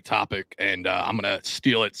actually a great topic, and I'm going to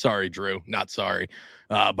steal it. Sorry, Drew. Not sorry.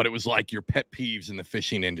 But it was like your pet peeves in the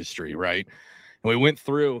fishing industry, right? And we went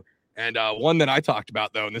through, and one that I talked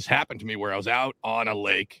about, though, and this happened to me where I was out on a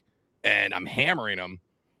lake, and I'm hammering them.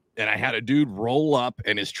 And I had a dude roll up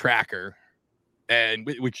in his tracker, and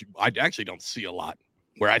which I actually don't see a lot.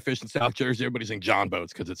 Where I fish in South Jersey, everybody's in John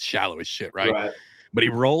boats because it's shallow as shit, right? But he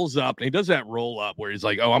rolls up, and he does that roll up where he's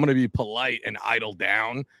like, oh, I'm going to be polite and idle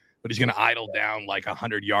down. But he's going to idle down like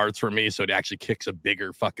 100 yards from me, so it actually kicks a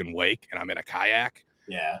bigger fucking wake, and I'm in a kayak.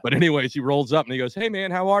 Yeah. But anyways, he rolls up, and he goes, hey,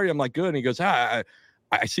 man, how are you? I'm like, good. And he goes, hi,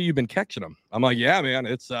 I see you've been catching them. I'm like, yeah, man,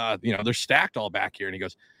 it's, they're stacked all back here. And he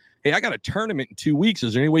goes, hey, I got a tournament in 2 weeks.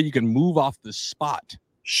 Is there any way you can move off this spot?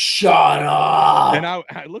 Shut up. And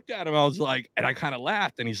I looked at him. I was like, and I kind of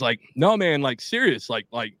laughed. And he's like, no, man, like serious, like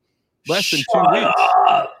less than 2 weeks.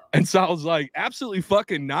 And so I was like, absolutely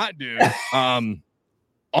fucking not, dude.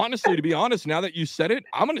 Honestly, to be honest, now that you said it,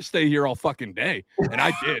 I'm going to stay here all fucking day. And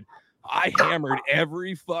I did. I hammered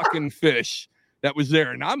every fucking fish that was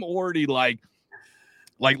there. And I'm already like,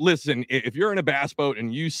 listen, if you're in a bass boat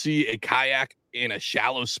and you see a kayak in a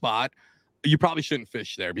shallow spot, you probably shouldn't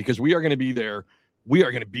fish there because we are going to be there. We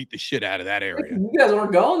are going to beat the shit out of that area. You guys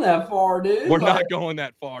aren't going that far, dude. We're not going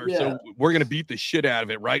that far. Yeah. So we're going to beat the shit out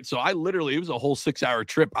of it, right? So it was a whole 6-hour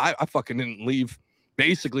trip. I fucking didn't leave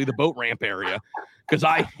basically the boat ramp area, because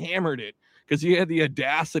I hammered it. Because he had the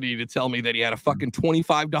audacity to tell me that he had a fucking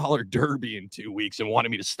 $25 derby in 2 weeks and wanted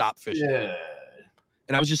me to stop fishing. Yeah.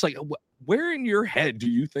 And I was just like, where in your head do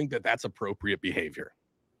you think that that's appropriate behavior?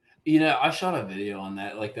 You know, I shot a video on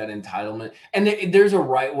that, like that entitlement. And there's a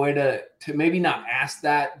right way to maybe not ask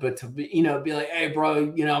that, but to be, you know, be like, hey,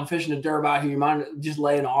 bro, you know, I'm fishing a derb out here. You mind just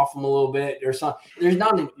laying off them a little bit or something? There's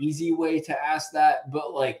not an easy way to ask that.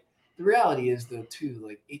 But like the reality is, though, too,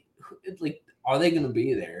 like, like, are they going to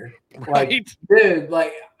be there? Right. Like, dude,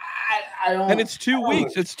 like, I don't. And it's 2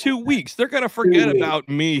 weeks. It's 2 weeks. They're going to forget about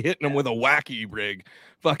me hitting them with a wacky rig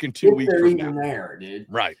fucking 2 weeks they're from even now. there, dude.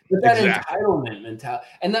 Right. But that exactly. entitlement mentality.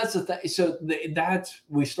 And that's the thing. So that's,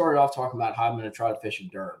 we started off talking about how I'm going to try to fish a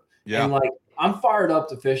derb. Yeah. And like, I'm fired up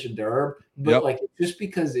to fish a derb, but like, just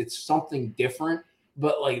because it's something different,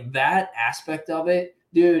 but like that aspect of it,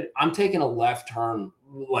 dude, I'm taking a left turn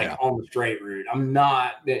like on the straight route. I'm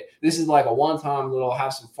not, this is like a one-time little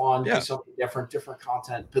have some fun, do something different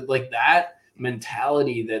content. But like that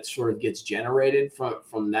mentality that sort of gets generated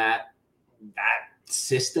from that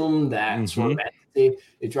system, that sort of entity,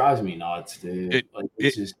 it drives me nuts, dude.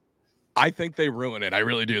 It's just, I think they ruin it. I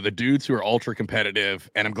really do. The dudes who are ultra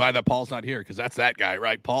competitive, and I'm glad that Paul's not here because that's that guy,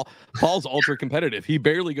 right? Paul's ultra competitive. He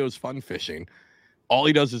barely goes fun fishing. All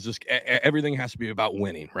he does is just everything has to be about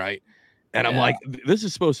winning, right? And I'm like, this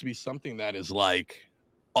is supposed to be something that is like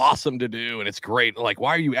awesome to do, and it's great. Like,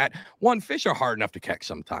 why are you fish are hard enough to catch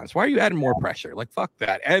sometimes. Why are you adding more pressure? Like, fuck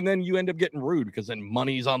that. And then you end up getting rude because then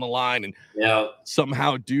money's on the line, and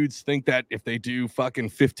somehow dudes think that if they do fucking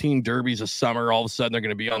 15 derbies a summer, all of a sudden they're going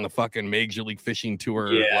to be on the fucking Major League Fishing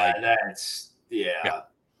Tour.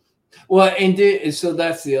 Well, and so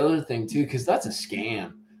that's the other thing too, because that's a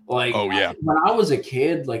scam. Like, when I was a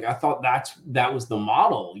kid, like I thought that was the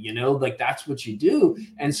model, you know, like that's what you do.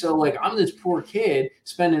 And so like, I'm this poor kid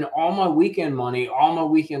spending all my weekend money, all my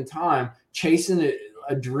weekend time chasing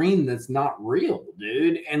a dream that's not real,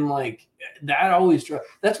 dude. And like that always,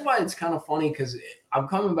 that's why it's kind of funny, because I'm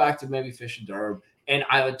coming back to maybe fish a derb and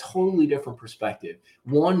I have a totally different perspective.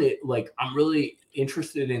 One, like I'm really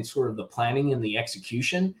interested in sort of the planning and the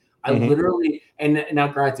execution. I literally, and now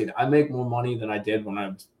granted, I make more money than I did when I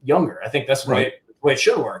was younger. I think that's the way it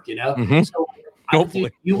should work, you know? So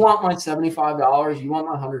you want my $75, you want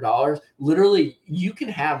my $100, literally you can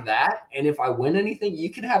have that. And if I win anything,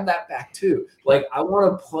 you can have that back too. Like I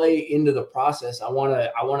want to play into the process. I want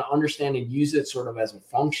to understand and use it sort of as a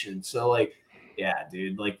function. So like, yeah,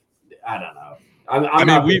 dude, like, I don't know.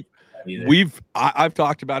 I've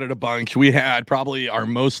talked about it a bunch. We had probably our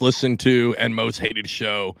most listened to and most hated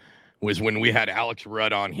show was when we had Alex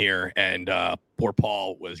Rudd on here, and poor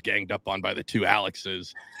Paul was ganged up on by the two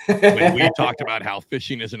Alexes when we talked about how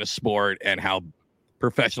fishing isn't a sport and how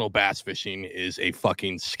professional bass fishing is a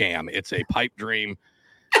fucking scam. It's a pipe dream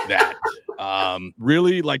that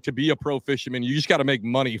really, like, to be a pro fisherman, you just got to make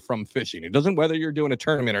money from fishing. It doesn't whether you're doing a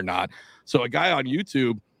tournament or not. So a guy on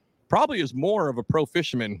YouTube probably is more of a pro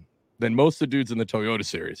fisherman than most of the dudes in the Toyota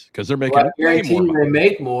series, because they're making way more money. They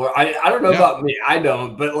make more. I don't know about me. I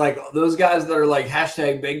don't. But like those guys that are like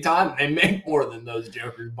hashtag big time, they make more than those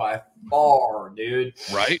jokers by far, dude.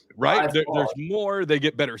 Right. There's more. They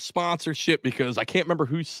get better sponsorship, because I can't remember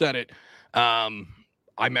who said it. I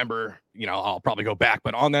remember, you know, I'll probably go back,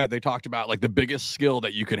 but on that they talked about like the biggest skill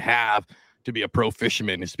that you could have to be a pro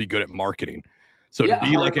fisherman is to be good at marketing. So to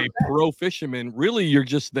be 100%. Like a pro fisherman, really you're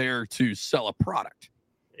just there to sell a product.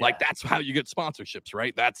 Like that's how you get sponsorships,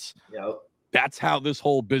 right? That's how this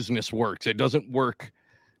whole business works. It doesn't work.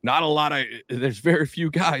 There's very few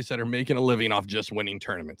guys that are making a living off just winning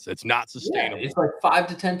tournaments. It's not sustainable. It's like 5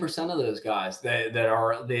 to 10% of those guys that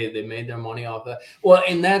made their money off that. Well,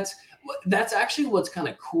 and that's actually what's kind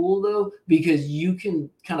of cool though, because you can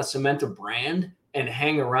kind of cement a brand and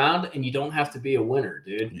hang around, and you don't have to be a winner,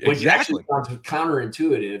 dude. Which actually sounds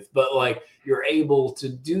counterintuitive, but like you're able to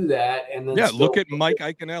do that. And then look at Mike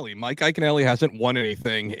Iaconelli. Mike Iaconelli hasn't won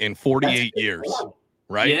anything in 48 years,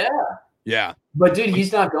 right? Yeah. But dude,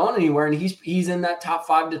 he's not going anywhere, and he's in that top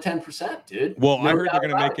 5 to 10%, dude. Well, I heard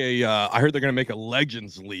they're gonna make a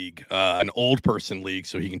Legends League, an old person league,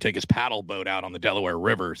 so he can take his paddle boat out on the Delaware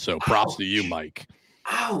River. So props to you, Mike.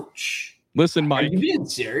 Ouch. Listen, Mike. Are you being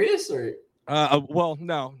serious or? Well,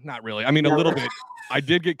 no, not really. I mean, a little bit. I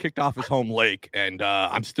did get kicked off his home lake, and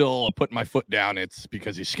I'm still putting my foot down. It's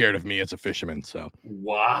because he's scared of me as a fisherman. So,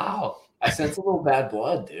 wow, I sense a little bad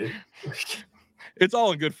blood, dude. It's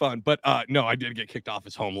all in good fun, but no, I did get kicked off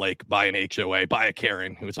his home lake by an HOA, by a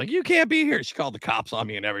Karen who was like, "You can't be here." She called the cops on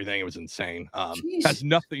me and everything. It was insane. Has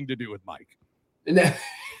nothing to do with Mike.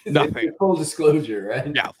 Nothing. Full disclosure,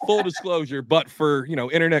 right? Yeah, full disclosure. But for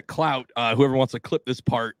internet clout, whoever wants to clip this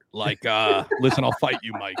part, like, listen, I'll fight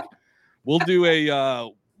you, Mike. We'll do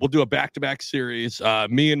a back-to-back series.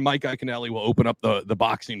 Me and Mike Iaconelli will open up the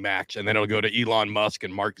boxing match, and then it'll go to Elon Musk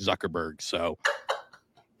and Mark Zuckerberg. So,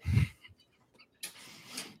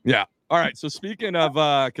 yeah. All right. So speaking of,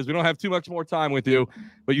 because we don't have too much more time with you,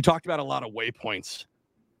 but you talked about a lot of waypoints.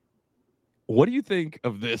 What do you think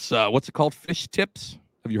of this? What's it called? Fish Tips?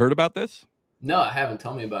 Have you heard about this? No, I haven't.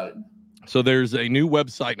 Tell me about it. So there's a new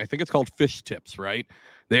website, and I think it's called Fish Tips, right?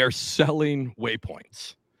 They are selling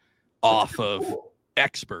waypoints off of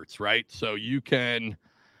experts, right? So you can,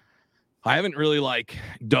 I haven't really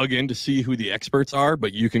dug in to see who the experts are,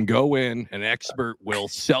 but you can go in, an expert will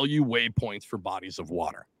sell you waypoints for bodies of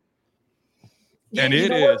water. Yeah, and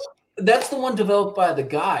it is. That's the one developed by the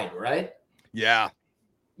guide, right? Yeah.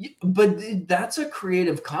 But that's a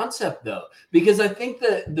creative concept, though, because I think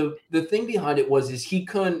the thing behind it is he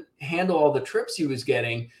couldn't handle all the trips he was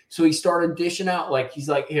getting, so he started dishing out he's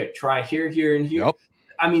like, here, try here, and here. Yep.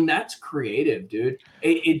 I mean, that's creative, dude.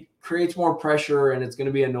 It creates more pressure, and it's going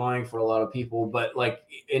to be annoying for a lot of people. But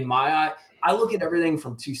in my eye, I look at everything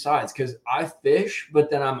from two sides because I fish, but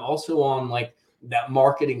then I'm also on that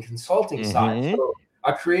marketing consulting side. So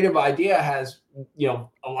a creative idea has,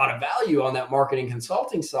 a lot of value on that marketing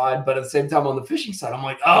consulting side, but at the same time on the fishing side, I'm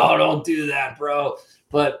like, oh, don't do that, bro.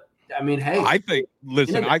 But I mean, hey, I think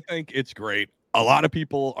it's great. A lot of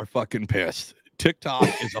people are fucking pissed. TikTok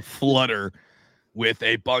is a flutter with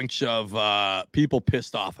a bunch of people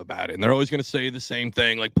pissed off about it. And they're always going to say the same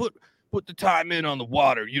thing, like put the time in on the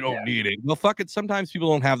water. You don't need it. Well, fuck it. Sometimes people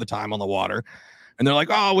don't have the time on the water. And they're like,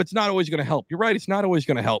 oh, it's not always going to help. You're right. It's not always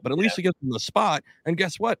going to help. But at least you get them the spot. And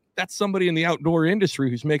guess what? That's somebody in the outdoor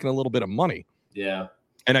industry who's making a little bit of money. Yeah.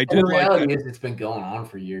 And the reality is it's been going on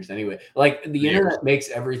for years anyway. The internet makes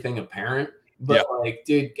everything apparent. But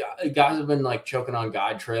dude, guys have been choking on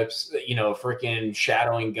guide trips, freaking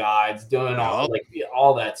shadowing guides, doing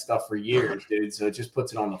all that stuff for years, dude. So it just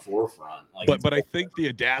puts it on the forefront. But I think the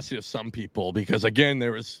audacity of some people, because again,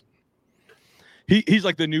 there was. He's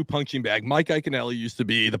like the new punching bag. Mike Iaconelli used to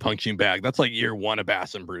be the punching bag. That's year one of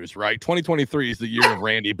Bass and Brews, right? 2023 is the year of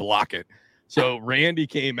Randy Blockett. So Randy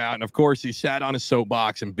came out, and of course, he sat on his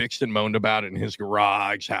soapbox and bitched and moaned about it in his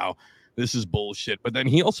garage, how this is bullshit. But then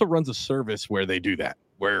he also runs a service where they do that,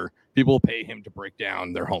 where people pay him to break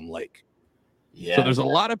down their home lake. Yeah. So there's a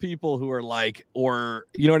lot of people who are or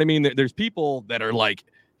you know what I mean? There's people that are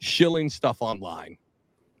shilling stuff online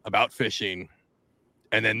about fishing.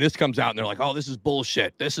 And then this comes out and they're like, oh, this is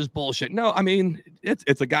bullshit. This is bullshit. No, I mean,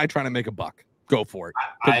 it's a guy trying to make a buck. Go for it.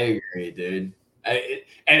 I agree, dude.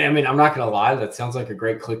 And I mean, I'm not going to lie. That sounds like a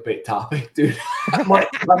great clickbait topic, dude. I might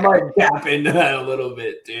tap into that a little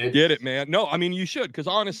bit, dude. Get it, man. No, I mean, you should. Because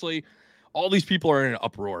honestly, all these people are in an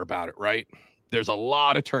uproar about it, right? There's a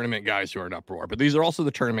lot of tournament guys who are in uproar. But these are also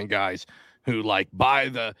the tournament guys who buy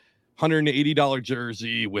the $180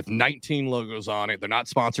 jersey with 19 logos on it. They're not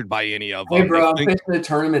sponsored by any of them. Hey, bro, I'm fishing the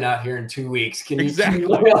tournament out here in 2 weeks. Can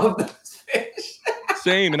you all those fish?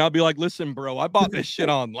 Same. And I'll be like, listen, bro, I bought this shit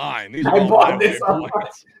online. I bought this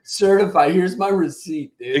certified. Here's my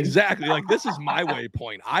receipt, dude. Exactly. This is my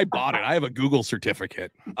waypoint. I bought it. I have a Google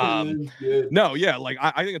certificate. No, yeah.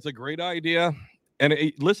 I think it's a great idea. And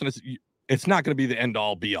listen, it's not going to be the end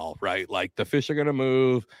all be all, right? The fish are going to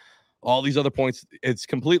move. All these other points, it's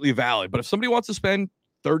completely valid. But if somebody wants to spend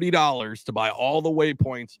 $30 to buy all the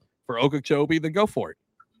waypoints for Okeechobee, then go for it.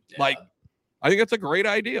 Yeah. I think that's a great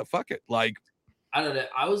idea. Fuck it. I don't know.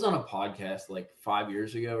 I was on a podcast 5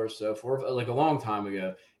 years ago or so, a long time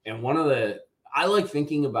ago. And I like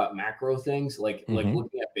thinking about macro things, looking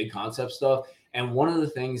at big concept stuff. And one of the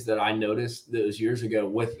things that I noticed that was years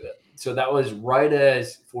ago so that was right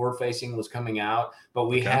as forward facing was coming out, but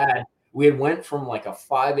we had went from a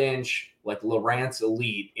 5-inch Lowrance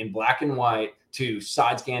Elite in black and white to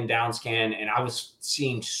side scan, down scan, and I was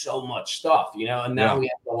seeing so much stuff, and now we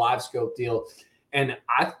have the live scope deal. And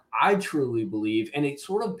I truly believe, and it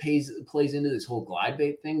sort of plays into this whole glide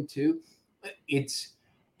bait thing too. It's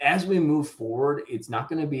as we move forward, it's not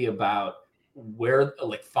going to be about where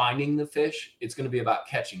finding the fish. It's going to be about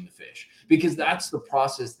catching the fish, because that's the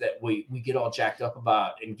process that we get all jacked up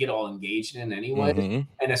about and get all engaged in anyway.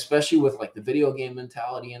 And especially with the video game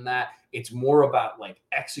mentality in that, it's more about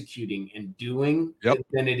executing and doing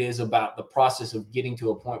than it is about the process of getting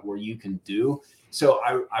to a point where you can do. So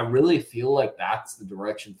I really feel that's the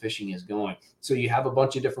direction fishing is going. So you have a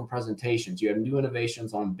bunch of different presentations. You have new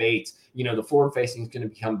innovations on baits. The forward facing is going to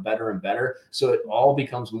become better and better. So it all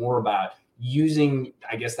becomes more about using,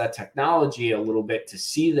 I guess, that technology a little bit to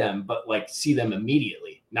see them, but see them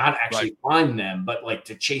immediately. not actually find them, but like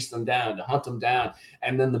to chase them down, to hunt them down.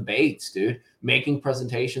 And then the baits, dude, making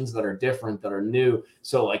presentations that are different, that are new.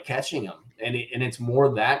 So like catching them. And it's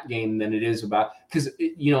more that game than it is about, because,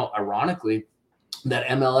 you know, ironically, that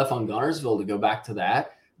MLF on Gunnersville, to go back to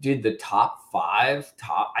that, dude, the top 5,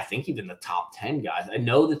 I think even the top 10 guys, I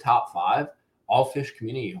know the top 5 all fish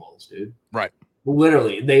community holes, dude. Right.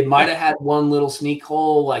 Literally, they might have had one little sneak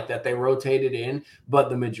hole like that they rotated in, but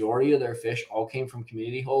the majority of their fish all came from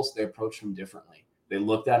community holes. They approached them differently. They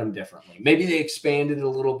looked at them differently. Maybe they expanded it a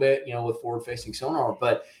little bit, you know, with forward-facing sonar,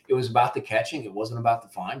 but it was about the catching. It wasn't about the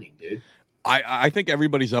finding, dude. I think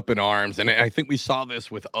everybody's up in arms, and I think we saw this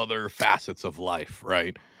with other facets of life,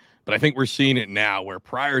 right? But I think we're seeing it now, where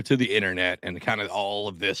prior to the internet and kind of all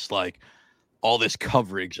of this, like all this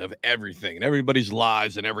coverage of everything and everybody's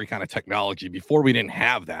lives and every kind of technology, before we didn't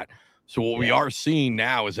have that. So what we are seeing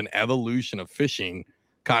now is an evolution of fishing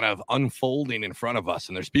kind of unfolding in front of us.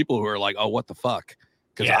 And there's people who are like, oh, what the fuck?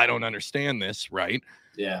 Because I don't understand this, right?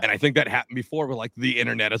 Yeah. And I think that happened before with like the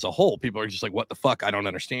internet as a whole. People are just like, what the fuck? I don't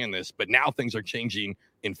understand this. But now things are changing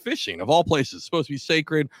in fishing, of all places. It's supposed to be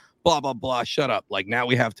sacred, blah, blah, blah. Shut up. Like, now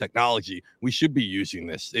we have technology. We should be using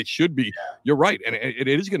this. It should be. You're right. And it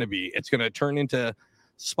is going to be. It's going to turn into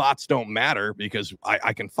spots don't matter, because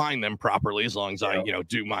I can find them properly as long as I, you know,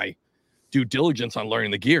 do my due diligence on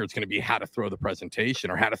learning the gear. It's going to be how to throw the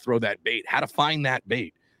presentation, or how to throw that bait, how to find that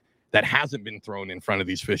bait that hasn't been thrown in front of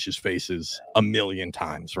these fish's faces a million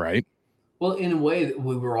times, right? Well, in a way,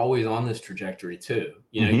 we were always on this trajectory too.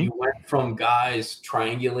 You know, you went from guys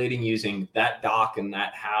triangulating using that dock and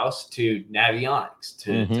that house to Navionics,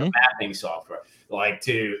 to mapping software, like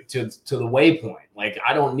to the waypoint. Like,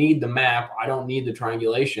 I don't need the map. I don't need the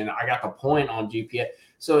triangulation. I got the point on GPS.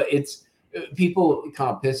 So it's, people kind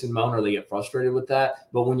of piss and moan, or they get frustrated with that.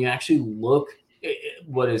 But when you actually look,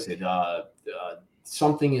 what is it?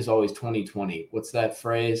 Something is always 2020. What's that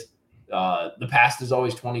phrase? The past is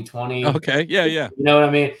always 2020. Okay. Yeah. You know what I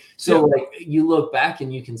mean? So like, you look back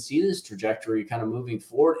and you can see this trajectory kind of moving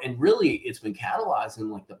forward. And really, it's been catalyzed in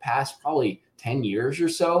like the past probably 10 years or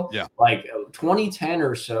so. Yeah. Like 2010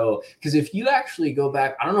 or so. Because if you actually go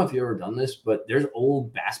back, I don't know if you've ever done this, but there's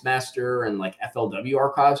old Bassmaster and like FLW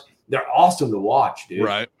archives. They're awesome to watch, dude.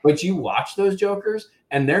 Right. But you watch those jokers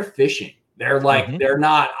and they're fishing. They're like, they're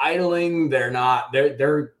not idling.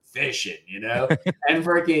 They're fishing, you know? And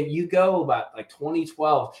freaking, you go about like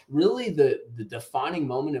 2012, really the defining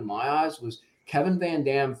moment in my eyes was Kevin Van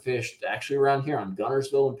Dam fished actually around here on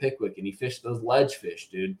Gunnersville and Pickwick, and he fished those ledge fish,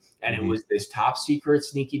 dude. And it was this top secret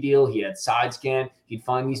sneaky deal. He had side scan. He'd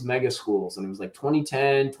find these mega schools, and it was like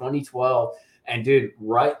 2010, 2012. And dude,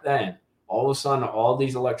 right then, all of a sudden, all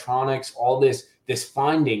these electronics, all this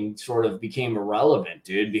finding sort of became irrelevant,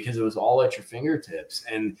 dude, because it was all at your fingertips.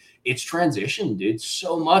 And it's transitioned, dude,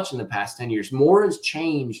 so much in the past 10 years. More has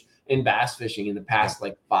changed in bass fishing in the past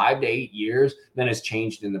like 5 to 8 years than has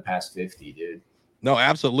changed in the past 50, dude. No,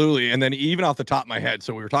 absolutely. And then even off the top of my head,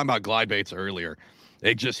 so we were talking about glide baits earlier.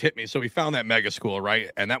 It just hit me. So we found that mega school,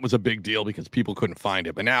 right? And that was a big deal because people couldn't find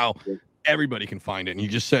it. But now everybody can find it. And you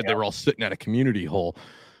just said they were all sitting at a community hole.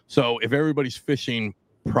 So if everybody's fishing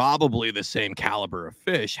probably the same caliber of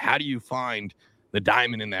fish, how do you find the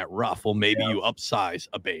diamond in that rough? Well, maybe you upsize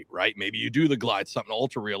a bait, right? Maybe you do the glide, something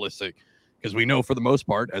ultra realistic, because we know for the most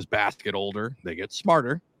part, as bass get older, they get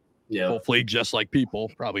smarter. Yeah. Hopefully just like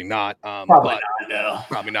people, probably not. Probably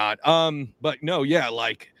not. But no, yeah,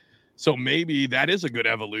 like, so maybe that is a good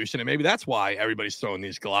evolution. And maybe that's why everybody's throwing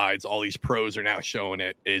these glides. All these pros are now showing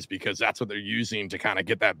it, is because that's what they're using to kind of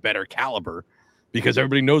get that better caliber, because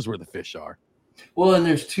everybody knows where the fish are. Well, and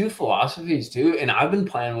there's two philosophies too, and I've been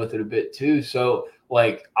playing with it a bit too. So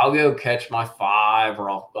like, I'll go catch my 5, or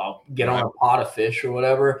I'll get on a pot of fish or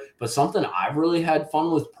whatever. But something I've really had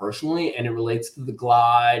fun with personally, and it relates to the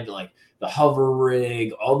glide, like the hover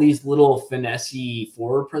rig, all these little finessey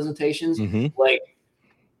forward presentations.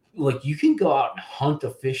 Like you can go out and hunt a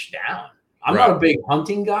fish down. I'm not a big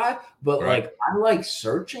hunting guy, but like I like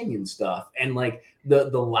searching and stuff. And like the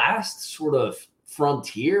last sort of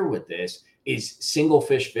frontier with this is single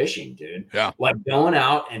fish fishing, dude. Yeah. Like going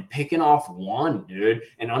out and picking off one, dude,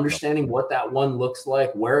 and understanding what that one looks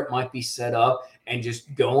like, where it might be set up, and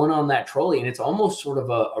just going on that trolley. And it's almost sort of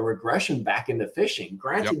a regression back into fishing.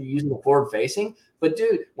 Granted, you're using the forward facing, but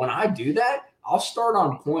dude, when I do that, I'll start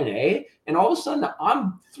on point A, and all of a sudden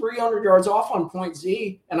I'm 300 yards off on point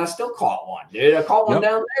Z, and I still caught one, dude. I caught one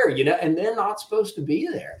down there, you know, and they're not supposed to be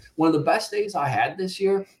there. One of the best days I had this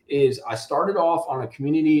year is I started off on not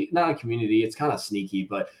a community, it's kind of sneaky,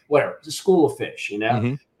 but whatever, it's a school of fish, you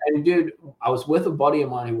know? And dude, I was with a buddy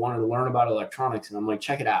of mine who wanted to learn about electronics, and I'm like,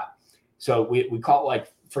 check it out. So we caught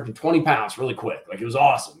like freaking 20 pounds really quick. Like it was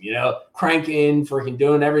awesome, you know, cranking, freaking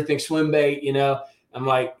doing everything, swim bait, you know. I'm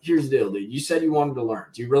like, here's the deal, dude. You said you wanted to learn.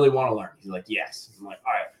 Do you really want to learn? He's like, yes. I'm like,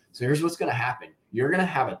 all right. So here's what's going to happen. You're going to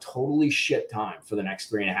have a totally shit time for the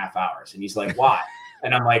next 3.5 hours. And he's like, why?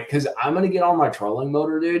 And I'm like, because I'm going to get on my trolling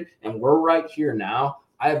motor, dude. And we're right here now.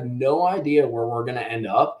 I have no idea where we're going to end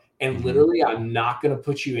up. And literally, I'm not going to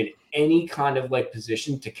put you in any kind of like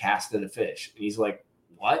position to cast at a fish. And he's like,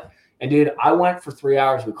 what? And dude, I went for 3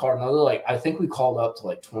 hours. We caught another, like, I think we called up to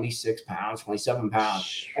like 26 pounds, 27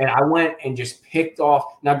 pounds. And I went and just picked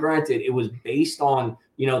off. Now, granted, it was based on,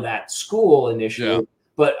 you know, that school initially,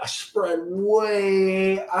 but I spread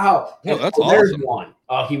way out. Yeah, that's awesome. There's one.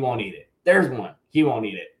 Oh, he won't eat it. There's one. He won't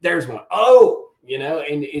eat it. There's one. Oh, you know,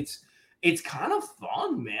 and it's kind of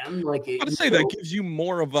fun, man. Like, I would say that gives you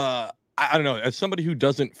more of a, I don't know, as somebody who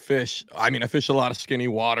doesn't fish, I mean, I fish a lot of skinny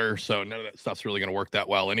water, so none of that stuff's really going to work that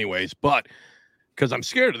well anyways, but because I'm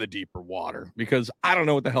scared of the deeper water, because I don't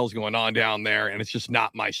know what the hell's going on down there, and it's just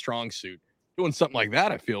not my strong suit. Doing something like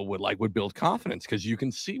that, I feel would build confidence, because you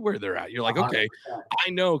can see where they're at. You're like, 100%. Okay,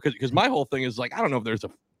 I know, because my whole thing is like, I don't know if there's a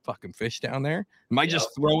fucking fish down there. Am I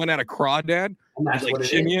just throwing at a crawdad? That's like what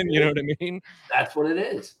shimmying, you know what I mean? That's what it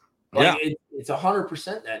is. Like, it's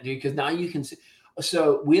 100% that, dude, because now you can see.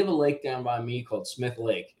 So we have a lake down by me called Smith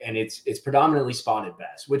Lake, and it's predominantly spotted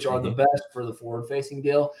bass, which are the best for the forward-facing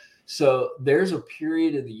deal. So there's a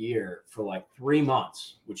period of the year for like 3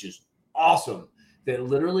 months, which is awesome, that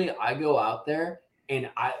literally I go out there, and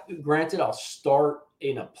granted, I'll start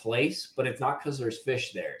in a place, but it's not because there's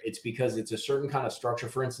fish there. It's because it's a certain kind of structure,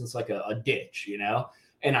 for instance, like a ditch, you know,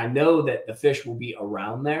 and I know that the fish will be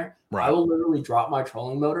around there. Right. I will literally drop my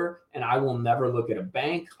trolling motor, and I will never look at a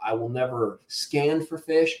bank. I will never scan for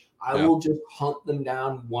fish. I will just hunt them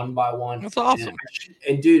down one by one. That's awesome.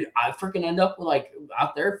 And dude, I freaking end up with like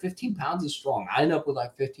out there, 15 pounds is strong. I end up with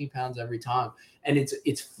like 15 pounds every time. And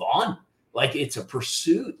it's fun. Like it's a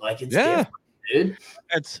pursuit. Like it's different, dude.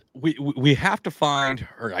 It's we have to find,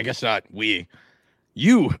 or I guess not we,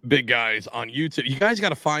 you big guys on YouTube, you guys got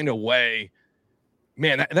to find a way.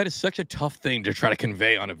 Man, that is such a tough thing to try to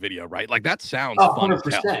convey on a video, right? Like that sounds fun as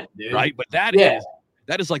hell, dude. Right? But that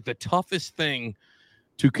is like the toughest thing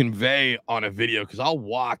to convey on a video, because I'll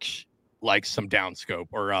watch like some downscope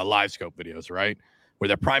or live scope videos, right, where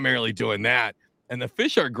they're primarily doing that, and the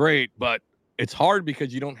fish are great, but it's hard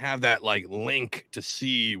because you don't have that like link to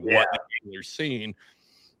see what they're seeing.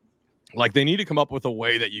 Like they need to come up with a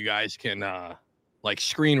way that you guys can like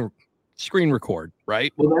screen record,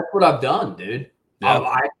 right? Well, that's what I've done, dude.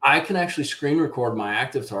 Yeah. I can actually screen record my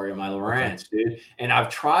active target, my Lowrance, dude. And I've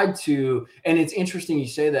tried to, and it's interesting you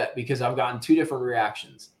say that, because I've gotten two different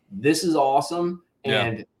reactions. This is awesome,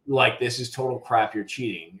 and like, this is total crap, you're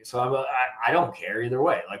cheating. So I don't care either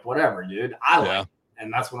way. Like, whatever, dude. I like it,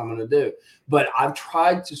 and that's what I'm going to do. But I've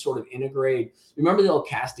tried to sort of integrate, remember the old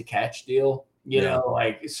cast to catch deal? You know,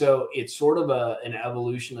 like, so it's sort of an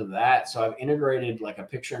evolution of that. So I've integrated like a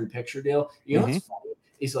picture-in-picture deal. You know what's funny?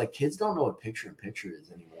 Is like kids don't know what picture-in-picture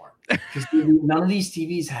is anymore, because none of these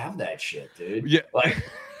TVs have that shit, dude. Yeah, like,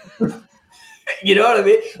 you know what I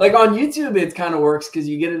mean? Like on YouTube, it kind of works because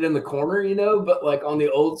you get it in the corner, you know. But like on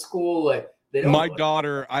the old school, like they don't. My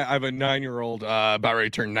daughter, I have a 9-year-old about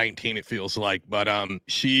ready to turn 19. It feels like, but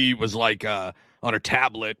she was like on her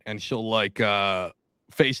tablet, and she'll like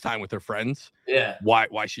FaceTime with her friends. Yeah.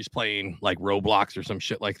 Why she's playing like Roblox or some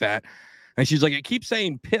shit like that. And she's like, it keeps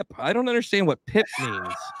saying pip. I don't understand what pip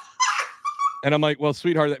means. And I'm like, well,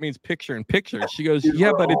 sweetheart, that means picture-in-picture. She goes, dude,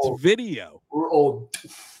 yeah, but old. It's video. We're old.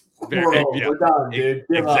 We're done, dude.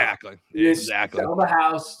 Exactly. Sell the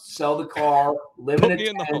house, sell the car, live in a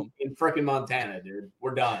tent in freaking Montana, dude.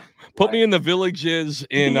 We're done. Put me in the villages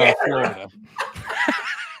in Florida.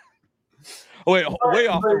 Wait, way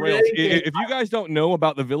off the rails. If you guys don't know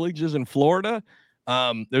about the villages in Florida,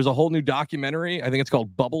 there's a whole new documentary. I think it's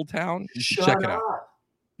called Bubble Town. You should check it out.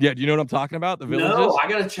 Yeah, do you know what I'm talking about? The villages? No, I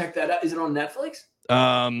gotta check that out. Is it on Netflix?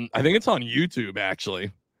 I think it's on YouTube,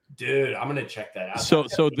 actually. Dude, I'm gonna check that out.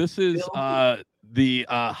 So this is the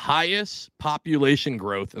highest population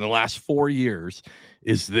growth in the last 4 years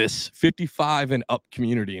is this 55 and up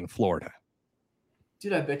community in Florida.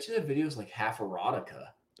 Dude, I bet you that video is like half erotica.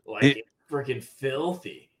 Like it's freaking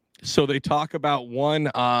filthy. So they talk about one,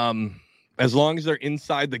 as long as they're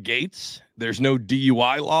inside the gates, there's no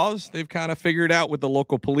DUI laws they've kind of figured out with the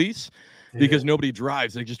local police, because nobody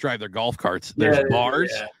drives. They just drive their golf carts. There's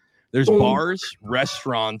bars. Yeah. There's bars,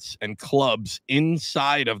 restaurants, and clubs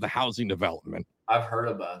inside of the housing development. I've heard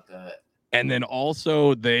about that. And then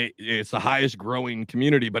also it's the highest growing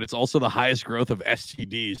community, but it's also the highest growth of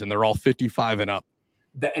STDs, and they're all 55 and up.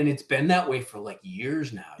 And it's been that way for like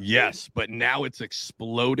years now. Yes, but now it's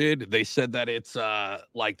exploded. They said that it's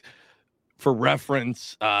like, for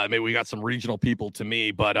reference, maybe we got some regional people to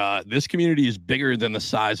me, but this community is bigger than the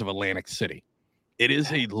size of Atlantic City. It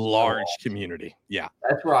is a large community. Yeah.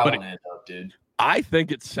 That's where I want to end up, dude. I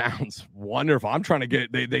think it sounds wonderful. I'm trying to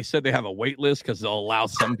get, they said they have a wait list because they'll allow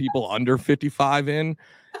some people under 55 in,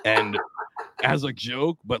 and as a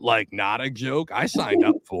joke, but like not a joke, I signed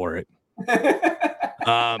up for it.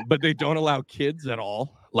 But they don't allow kids at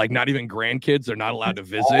all. Like not even grandkids. They're not allowed to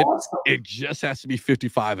visit. Awesome. It just has to be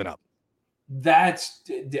 55 and up.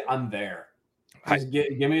 I'm there.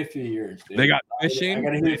 Give me a few years, dude. They got fishing. I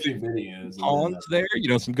gotta hit a few videos. Ponds there,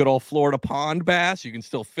 some good old Florida pond bass. You can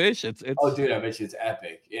still fish. It's. Oh, dude, I bet you it's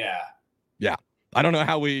epic. Yeah. Yeah. I don't know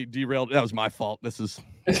how we derailed. That was my fault. This is.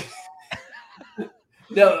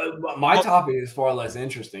 No, my topic is far less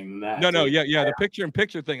interesting than that. No, yeah. The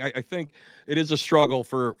picture-in-picture thing. I think it is a struggle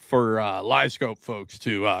for live scope folks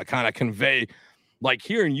to kind of convey, like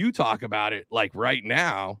hearing you talk about it, like right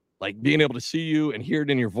now. Like being able to see you and hear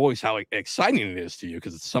it in your voice, how exciting it is to you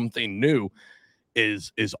because it's something new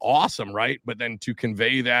is awesome, right? But then to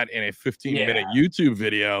convey that in a 15-minute YouTube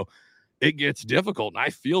video, it gets difficult. And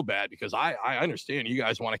I feel bad because I understand you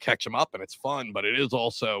guys want to catch them up and it's fun, but it is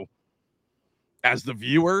also, as the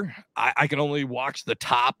viewer, I can only watch the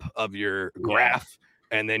top of your graph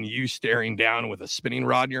and then you staring down with a spinning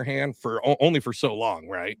rod in your hand for only for so long,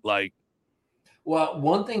 right? Like, well,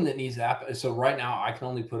 one thing that needs to happen. So right now I can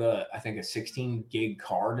only put I think a 16 gig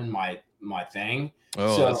card in my thing.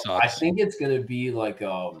 Oh, so I think it's going to be like,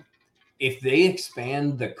 if they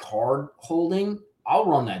expand the card holding, I'll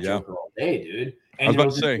run that Joker all day, dude. And I was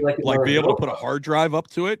about to say, like be able to put a hard drive up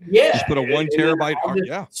to it. Yeah. Just put a 1 terabyte hard.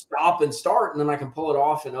 Yeah. Stop and start, and then I can pull it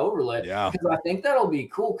off and overlay. Yeah. Because I think that'll be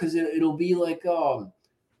cool because it'll be like,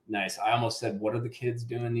 nice. I almost said, what are the kids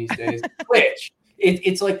doing these days? Twitch.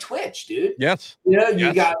 It's like Twitch, dude. Yes.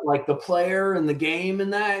 You got like the player and the game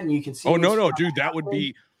and that, and you can see. Oh, no, dude. That would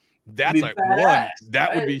be like badass,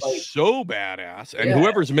 that would be like, so badass. And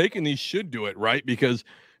whoever's making these should do it, right? Because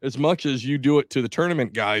as much as you do it to the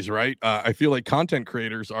tournament guys, right? I feel like content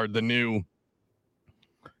creators are the new,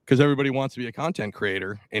 because everybody wants to be a content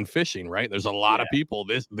creator in fishing, right? There's a lot of people.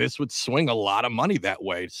 This would swing a lot of money that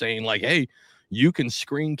way, saying like, hey, you can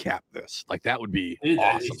screen cap this. Like that would be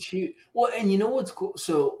awesome. Well, and you know what's cool?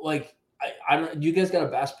 So like, I don't. You guys got a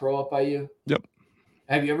Bass Pro up by you? Yep.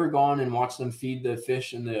 Have you ever gone and watched them feed the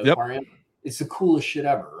fish in the aquarium? It's the coolest shit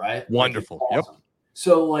ever, right? Wonderful. Like, awesome. Yep.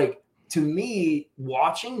 So like to me,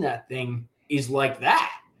 watching that thing is like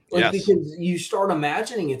that. Like because you start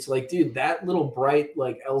imagining it's like, dude, that little bright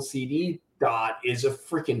like LCD dot is a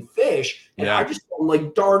freaking fish, and I just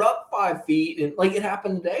like dart up 5 feet, and like it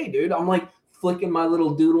happened today, dude. I'm like flicking my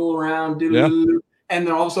little doodle around, and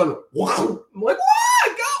then all of a sudden, I'm like, I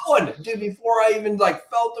got one, dude, before I even like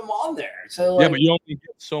felt them on there. So like, but you only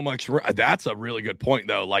get so much. That's a really good point,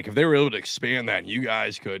 though. Like if they were able to expand that, and you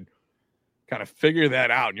guys could kind of figure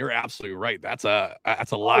that out, and you're absolutely right. That's a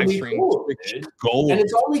live stream goal, and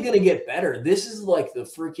it's only going to get better. This is like the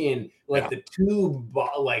freaking the tube,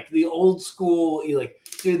 like the old school, like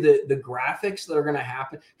dude, the graphics that are going to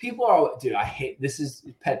happen. People are, dude, I hate, this is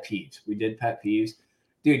pet peeves. We did pet peeves,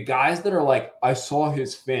 dude. Guys that are like, I saw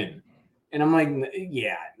his fin, and I'm like,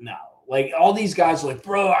 yeah, no. Like all these guys are like,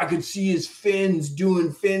 bro, I could see his fins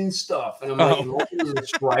doing fin stuff, and I'm like, unless it was a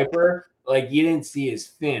striper. Like you didn't see his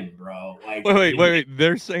fin, bro. Like wait.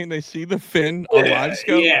 They're saying they see the fin on live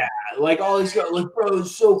scope. Yeah, like all these guys, like bro,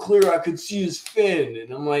 it's so clear I could see his fin,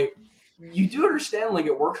 and I'm like, you do understand? Like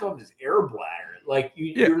it works off his air bladder. Like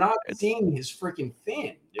you're not seeing his freaking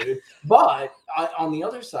fin, dude. But on the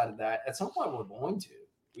other side of that, at some point we're going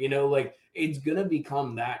to, like it's gonna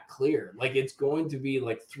become that clear. Like it's going to be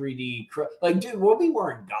like 3D. Like dude, we'll be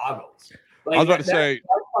wearing goggles. Like, I was about to say,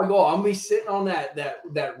 that's my goal. I'm gonna be sitting on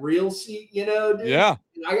that real seat, dude. Yeah.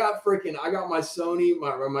 And I got my Sony,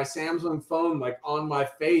 my Samsung phone like on my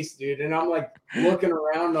face, dude, and I'm like looking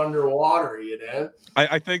around underwater,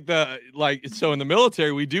 I think so in the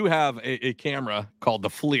military we do have a camera called the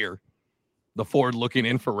FLIR, the forward-looking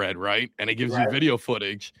infrared, right? And it gives you video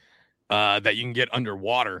footage that you can get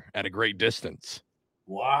underwater at a great distance.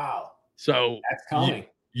 Wow. So that's coming.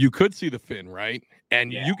 You could see the fin, right?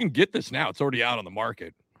 And you can get this now. It's already out on the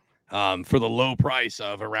market for the low price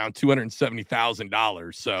of around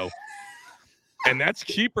 $270,000. So, and that's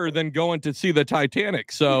cheaper than going to see the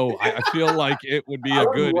Titanic. So I feel like it would be a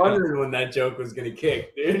good. I was wondering when that joke was going to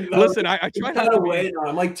kick, dude. Listen, I try not to wait on.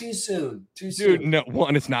 I'm like, too soon. Dude, no,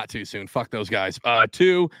 one, it's not too soon. Fuck those guys.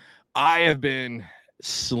 Two, I have been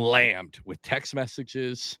slammed with text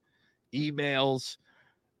messages, emails,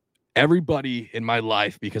 everybody in my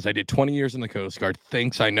life, because I did 20 years in the Coast Guard,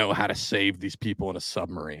 thinks I know how to save these people in a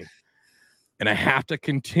submarine. And I have to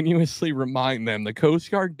continuously remind them the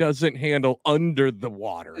Coast Guard doesn't handle under the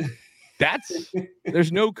water.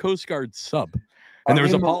 There's no Coast Guard sub. And there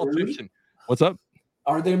was a politician. What's up?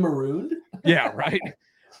 Are they marooned? Yeah, right.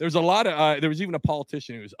 There's a lot of there was even a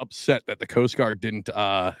politician who was upset that the Coast Guard didn't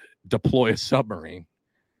deploy a submarine.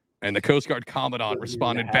 And the Coast Guard Commandant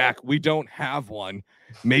responded back, "We don't have one.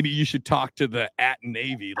 Maybe you should talk to the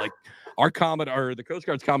Navy." Like our Commandant, or the Coast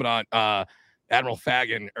Guard's Commandant, Admiral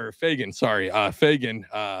Fagan,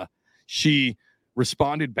 she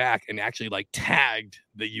responded back and actually like tagged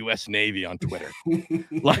the U.S. Navy on Twitter.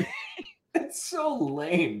 Like, that's so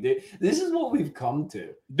lame, dude. This is what we've come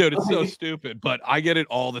to. Dude, it's so stupid. But I get it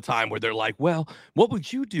all the time where they're like, well, what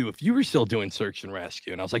would you do if you were still doing search and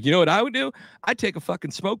rescue? And I was like, you know what I would do? I'd take a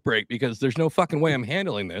fucking smoke break, because there's no fucking way I'm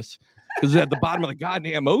handling this, because it's at the bottom of the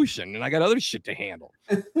goddamn ocean and I got other shit to handle.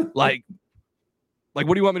 Like, what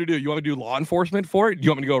do you want me to do? You want me to do law enforcement for it? Do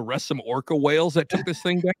you want me to go arrest some orca whales that took this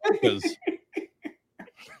thing down? Because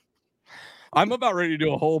I'm about ready to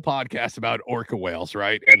do a whole podcast about orca whales,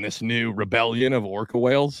 right? And this new rebellion of orca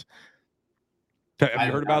whales. Have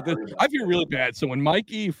you heard about this? I feel really bad. So when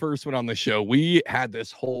Mikey first went on the show, we had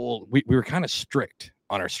this whole, we were kind of strict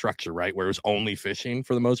on our structure, right? Where it was only fishing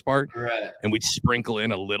for the most part. Right. And we'd sprinkle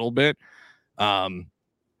in a little bit. I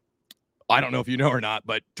don't know if you know or not,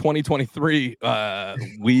 but 2023,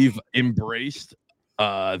 we've embraced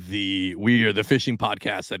we are the fishing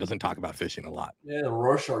podcast that doesn't talk about fishing a lot. Yeah, the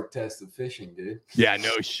Rorschach test of fishing, dude. Yeah,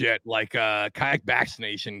 no shit. Like Kayak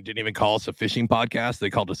Vaccination didn't even call us a fishing podcast. They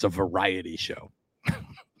called us a variety show.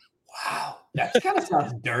 Wow. That kind of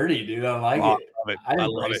sounds dirty, dude. I like it. I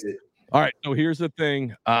love it. All right. So here's the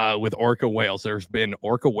thing with orca whales. There's been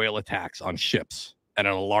orca whale attacks on ships at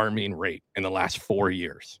an alarming rate in the last 4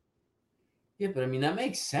 years. Yeah, but I mean, that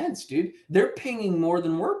makes sense, dude. They're pinging more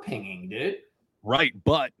than we're pinging, dude. Right,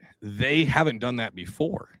 but they haven't done that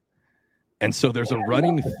before. And so there's a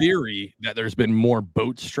running theory that there's been more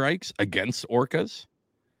boat strikes against orcas.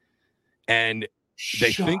 And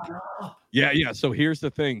they think, yeah. So here's the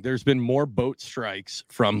thing. There's been more boat strikes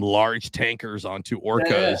from large tankers onto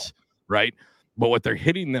orcas, right? But what they're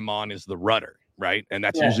hitting them on is the rudder, right? And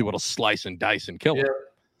that's usually what'll slice and dice and kill them.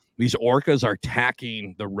 These orcas are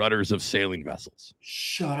attacking the rudders of sailing vessels.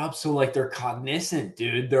 Shut up. So like they're cognizant,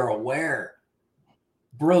 dude. They're aware.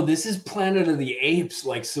 Bro, this is Planet of the Apes,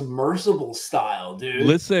 like submersible style, dude.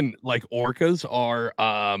 Listen, like orcas are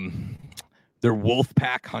they're wolf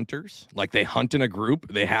pack hunters. Like they hunt in a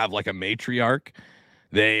group. They have like a matriarch.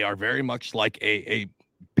 They are very much like a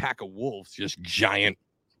pack of wolves, just giant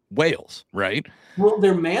whales, right? Well,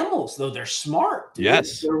 they're mammals, though. They're smart, dude.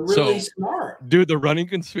 Yes. They're really smart. Dude, the running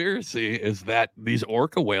conspiracy is that these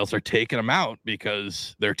orca whales are taking them out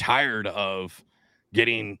because they're tired of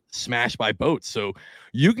getting smashed by boats. So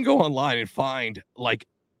you can go online and find, like,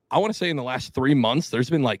 I want to say in the last 3 months, there's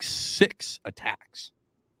been like 6 attacks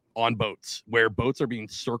on boats where boats are being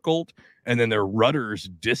circled and then their rudders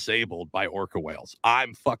disabled by orca whales.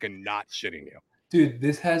 I'm fucking not shitting you. Dude,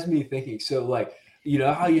 this has me thinking. So, like, you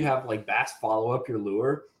know how you have like bass follow up your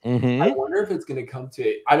lure? Mm-hmm. I wonder if it's going to come to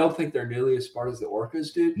it. I don't think they're nearly as smart as the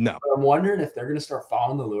orcas, dude. No. But I'm wondering if they're going to start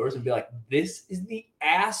following the lures and be like, this is the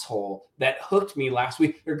asshole that hooked me last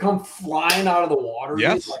week. They're come flying out of the water,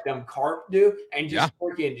 dude, like them carp do, and just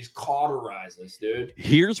freaking just cauterize us, dude.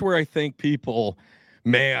 Here's where I think people,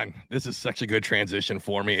 man, this is such a good transition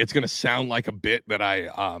for me. It's going to sound like a bit that I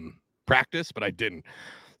practiced, but I didn't.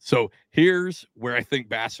 So here's where I think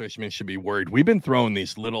bass fishermen should be worried. We've been throwing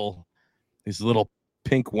these little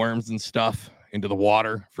pink worms and stuff into the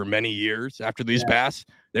water for many years. After these bass,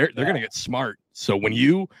 they're going to get smart. So when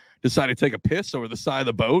you decide to take a piss over the side of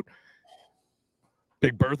the boat,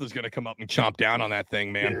 Big Bertha's going to come up and chomp down on that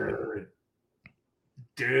thing, man.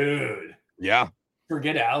 Dude. Yeah.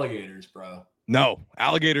 Forget alligators, bro. No,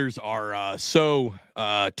 alligators are so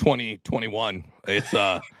 2021. It's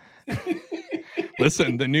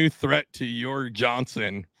listen, the new threat to your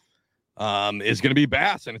Johnson is going to be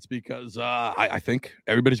bass, and it's because I think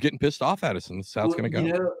everybody's getting pissed off at us, and that's how it's going to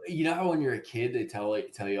go. You know how when you're a kid they tell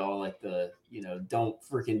you all like the don't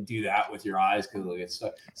freaking do that with your eyes because they'll get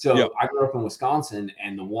stuck. So I grew up in Wisconsin,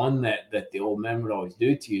 and the one that the old men would always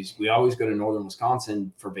do to you is we always go to northern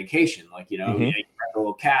Wisconsin for vacation, like you rent a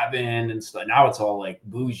little cabin and stuff. Now it's all like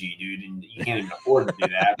bougie, dude, and you can't even afford to do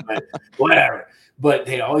that, but whatever. But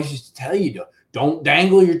they always used to tell you don't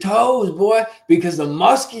dangle your toes, boy, because the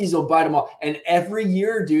muskies will bite them off. And every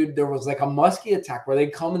year, dude, there was like a muskie attack where they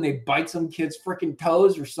come and they bite some kid's freaking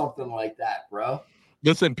toes or something like that, bro.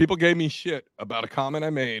 Listen, people gave me shit about a comment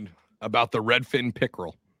I made about the redfin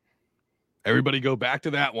pickerel. Everybody go back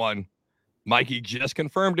to that one. Mikey just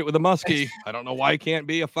confirmed it with a muskie. I don't know why it can't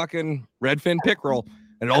be a fucking redfin pickerel.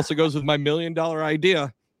 And it also goes with my $1 million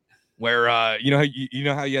idea where, you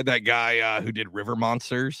know how you had that guy who did river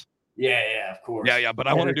monsters? Yeah, of course. Yeah. But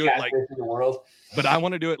I want to do it like in the world. But I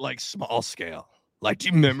want to do it like small scale. Like, do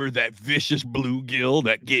you remember that vicious bluegill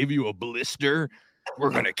that gave you a blister? We're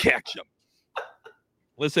going to catch him.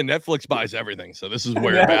 Listen, Netflix buys everything. So this is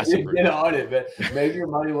where Bassett get on it, man. Make your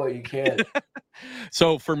money while you can.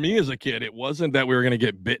 So for me as a kid, it wasn't that we were going to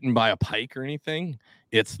get bitten by a pike or anything.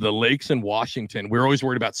 It's the lakes in Washington. We were always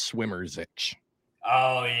worried about swimmer's itch.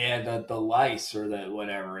 Oh, yeah, the lice or the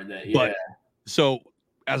whatever. But so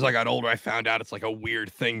as I got older, I found out it's like a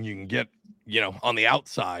weird thing you can get, on the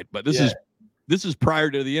outside. But this is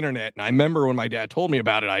prior to the internet. And I remember when my dad told me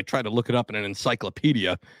about it, I tried to look it up in an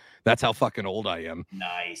encyclopedia. That's how fucking old I am.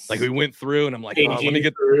 Nice. Like we went through and I'm like, let me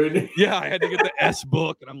get I had to get the S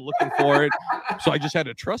book and I'm looking for it. So I just had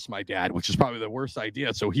to trust my dad, which is probably the worst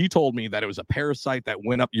idea. So he told me that it was a parasite that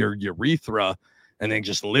went up your urethra and then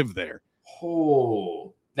just lived there.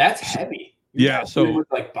 Oh, that's heavy. So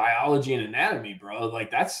with like biology and anatomy, bro,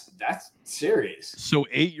 like that's serious. So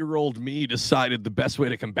 8-year-old me decided the best way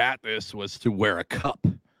to combat this was to wear a cup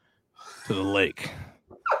to the lake.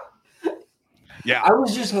 Yeah, I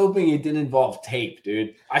was just hoping it didn't involve tape,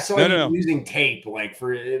 dude. I saw you using tape like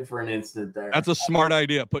for an instant there. That's a smart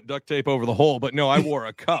idea. Put duct tape over the hole, but no, I wore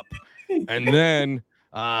a cup. And then,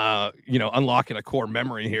 unlocking a core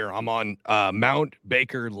memory here. I'm on Mount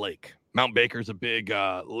Baker Lake. Mount Baker's a big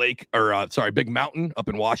big mountain up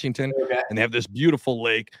in Washington, and they have this beautiful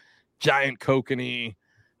lake, giant kokanee,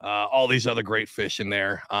 all these other great fish in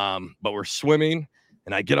there. But we're swimming.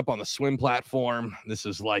 And I get up on the swim platform. This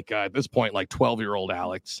is like, at this point, like 12-year-old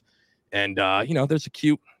Alex. And, there's a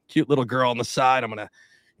cute little girl on the side. I'm going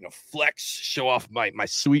to, flex, show off my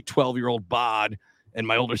sweet 12-year-old bod. And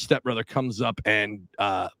my older stepbrother comes up and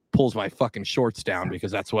pulls my fucking shorts down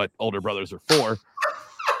because that's what older brothers are for.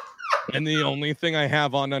 And the only thing I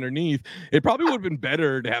have on underneath, it probably would have been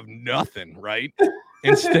better to have nothing, right?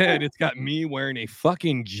 Instead, it's got me wearing a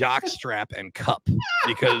fucking jock strap and cup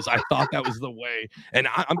because I thought that was the way. And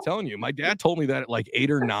I'm telling you, my dad told me that at like 8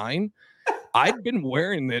 or 9. I'd been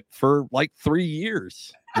wearing it for like 3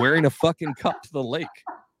 years, wearing a fucking cup to the lake.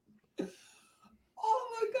 Oh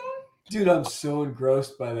my God. Dude, I'm so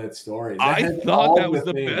engrossed by that story. I thought that was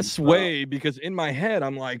the best way because in my head,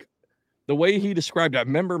 I'm like, the way he described it, I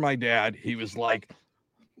remember my dad, he was like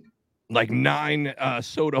 9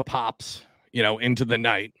 soda pops. Into the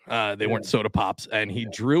night. They weren't soda pops, and he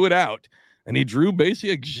drew it out, and he drew basically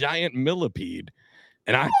a giant millipede.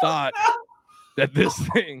 And I thought that this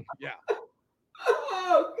thing,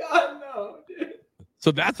 Oh God, no, dude.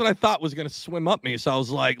 So that's what I thought was going to swim up me. So I was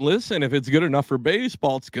like, listen, if it's good enough for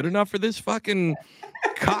baseball, it's good enough for this fucking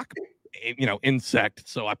cock, insect.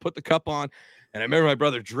 So I put the cup on, and I remember my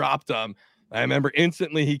brother dropped them. I remember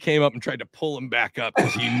instantly he came up and tried to pull him back up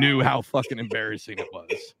because he knew how fucking embarrassing it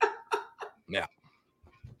was. Yeah.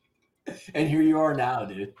 And here you are now,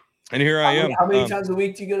 dude. And here I am. How many times a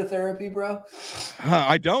week do you go to therapy, bro?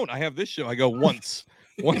 I don't. I have this show. I go once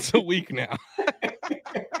a week now.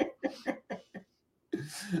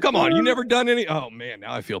 Come on. You never done any. Oh, man.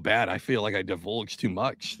 Now I feel bad. I feel like I divulged too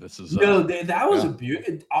much. This is. No, that was a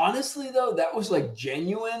beautiful. Honestly, though, that was like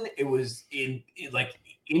genuine. It was like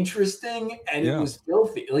interesting and it was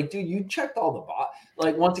filthy. Like, dude, you checked all the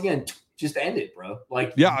like, once again, just end it, bro.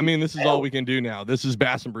 Like, yeah, I mean, this is all we can do now. This is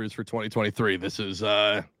Bass and Brews for 2023. This is,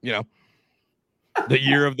 the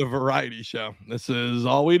year of the variety show. This is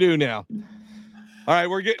all we do now. All right,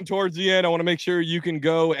 we're getting towards the end. I want to make sure you can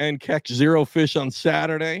go and catch 0 fish on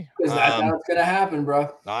Saturday. Because that's how it's going to happen, bro.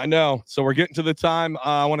 I know. So we're getting to the time.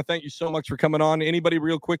 I want to thank you so much for coming on. Anybody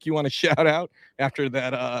real quick you want to shout out after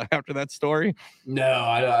that story? No,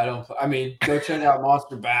 I don't. I mean, go check out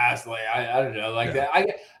Monster Bass. Like, I don't know. Like that.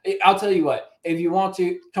 I'll tell you what. If you want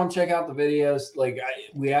to, come check out the videos. Like,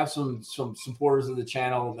 we have some supporters of the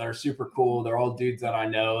channel that are super cool. They're all dudes that I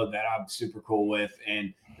know that I'm super cool with.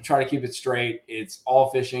 And I try to keep it straight. It's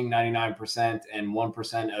all fishing 99% and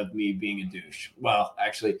 1% of me being a douche. Well,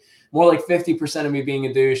 actually, more like 50% of me being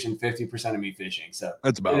a douche and 50% of me fishing. So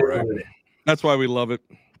that's about right. That's why we love it.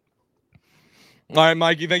 All right,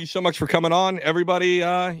 Mikey, thank you so much for coming on. Everybody,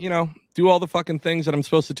 do all the fucking things that I'm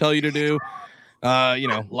supposed to tell you to do.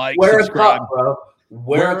 Like, wear subscribe. a cup, bro.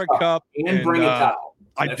 Wear a cup and bring a towel.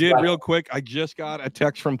 I did real quick. I just got a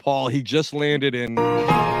text from Paul. He just landed in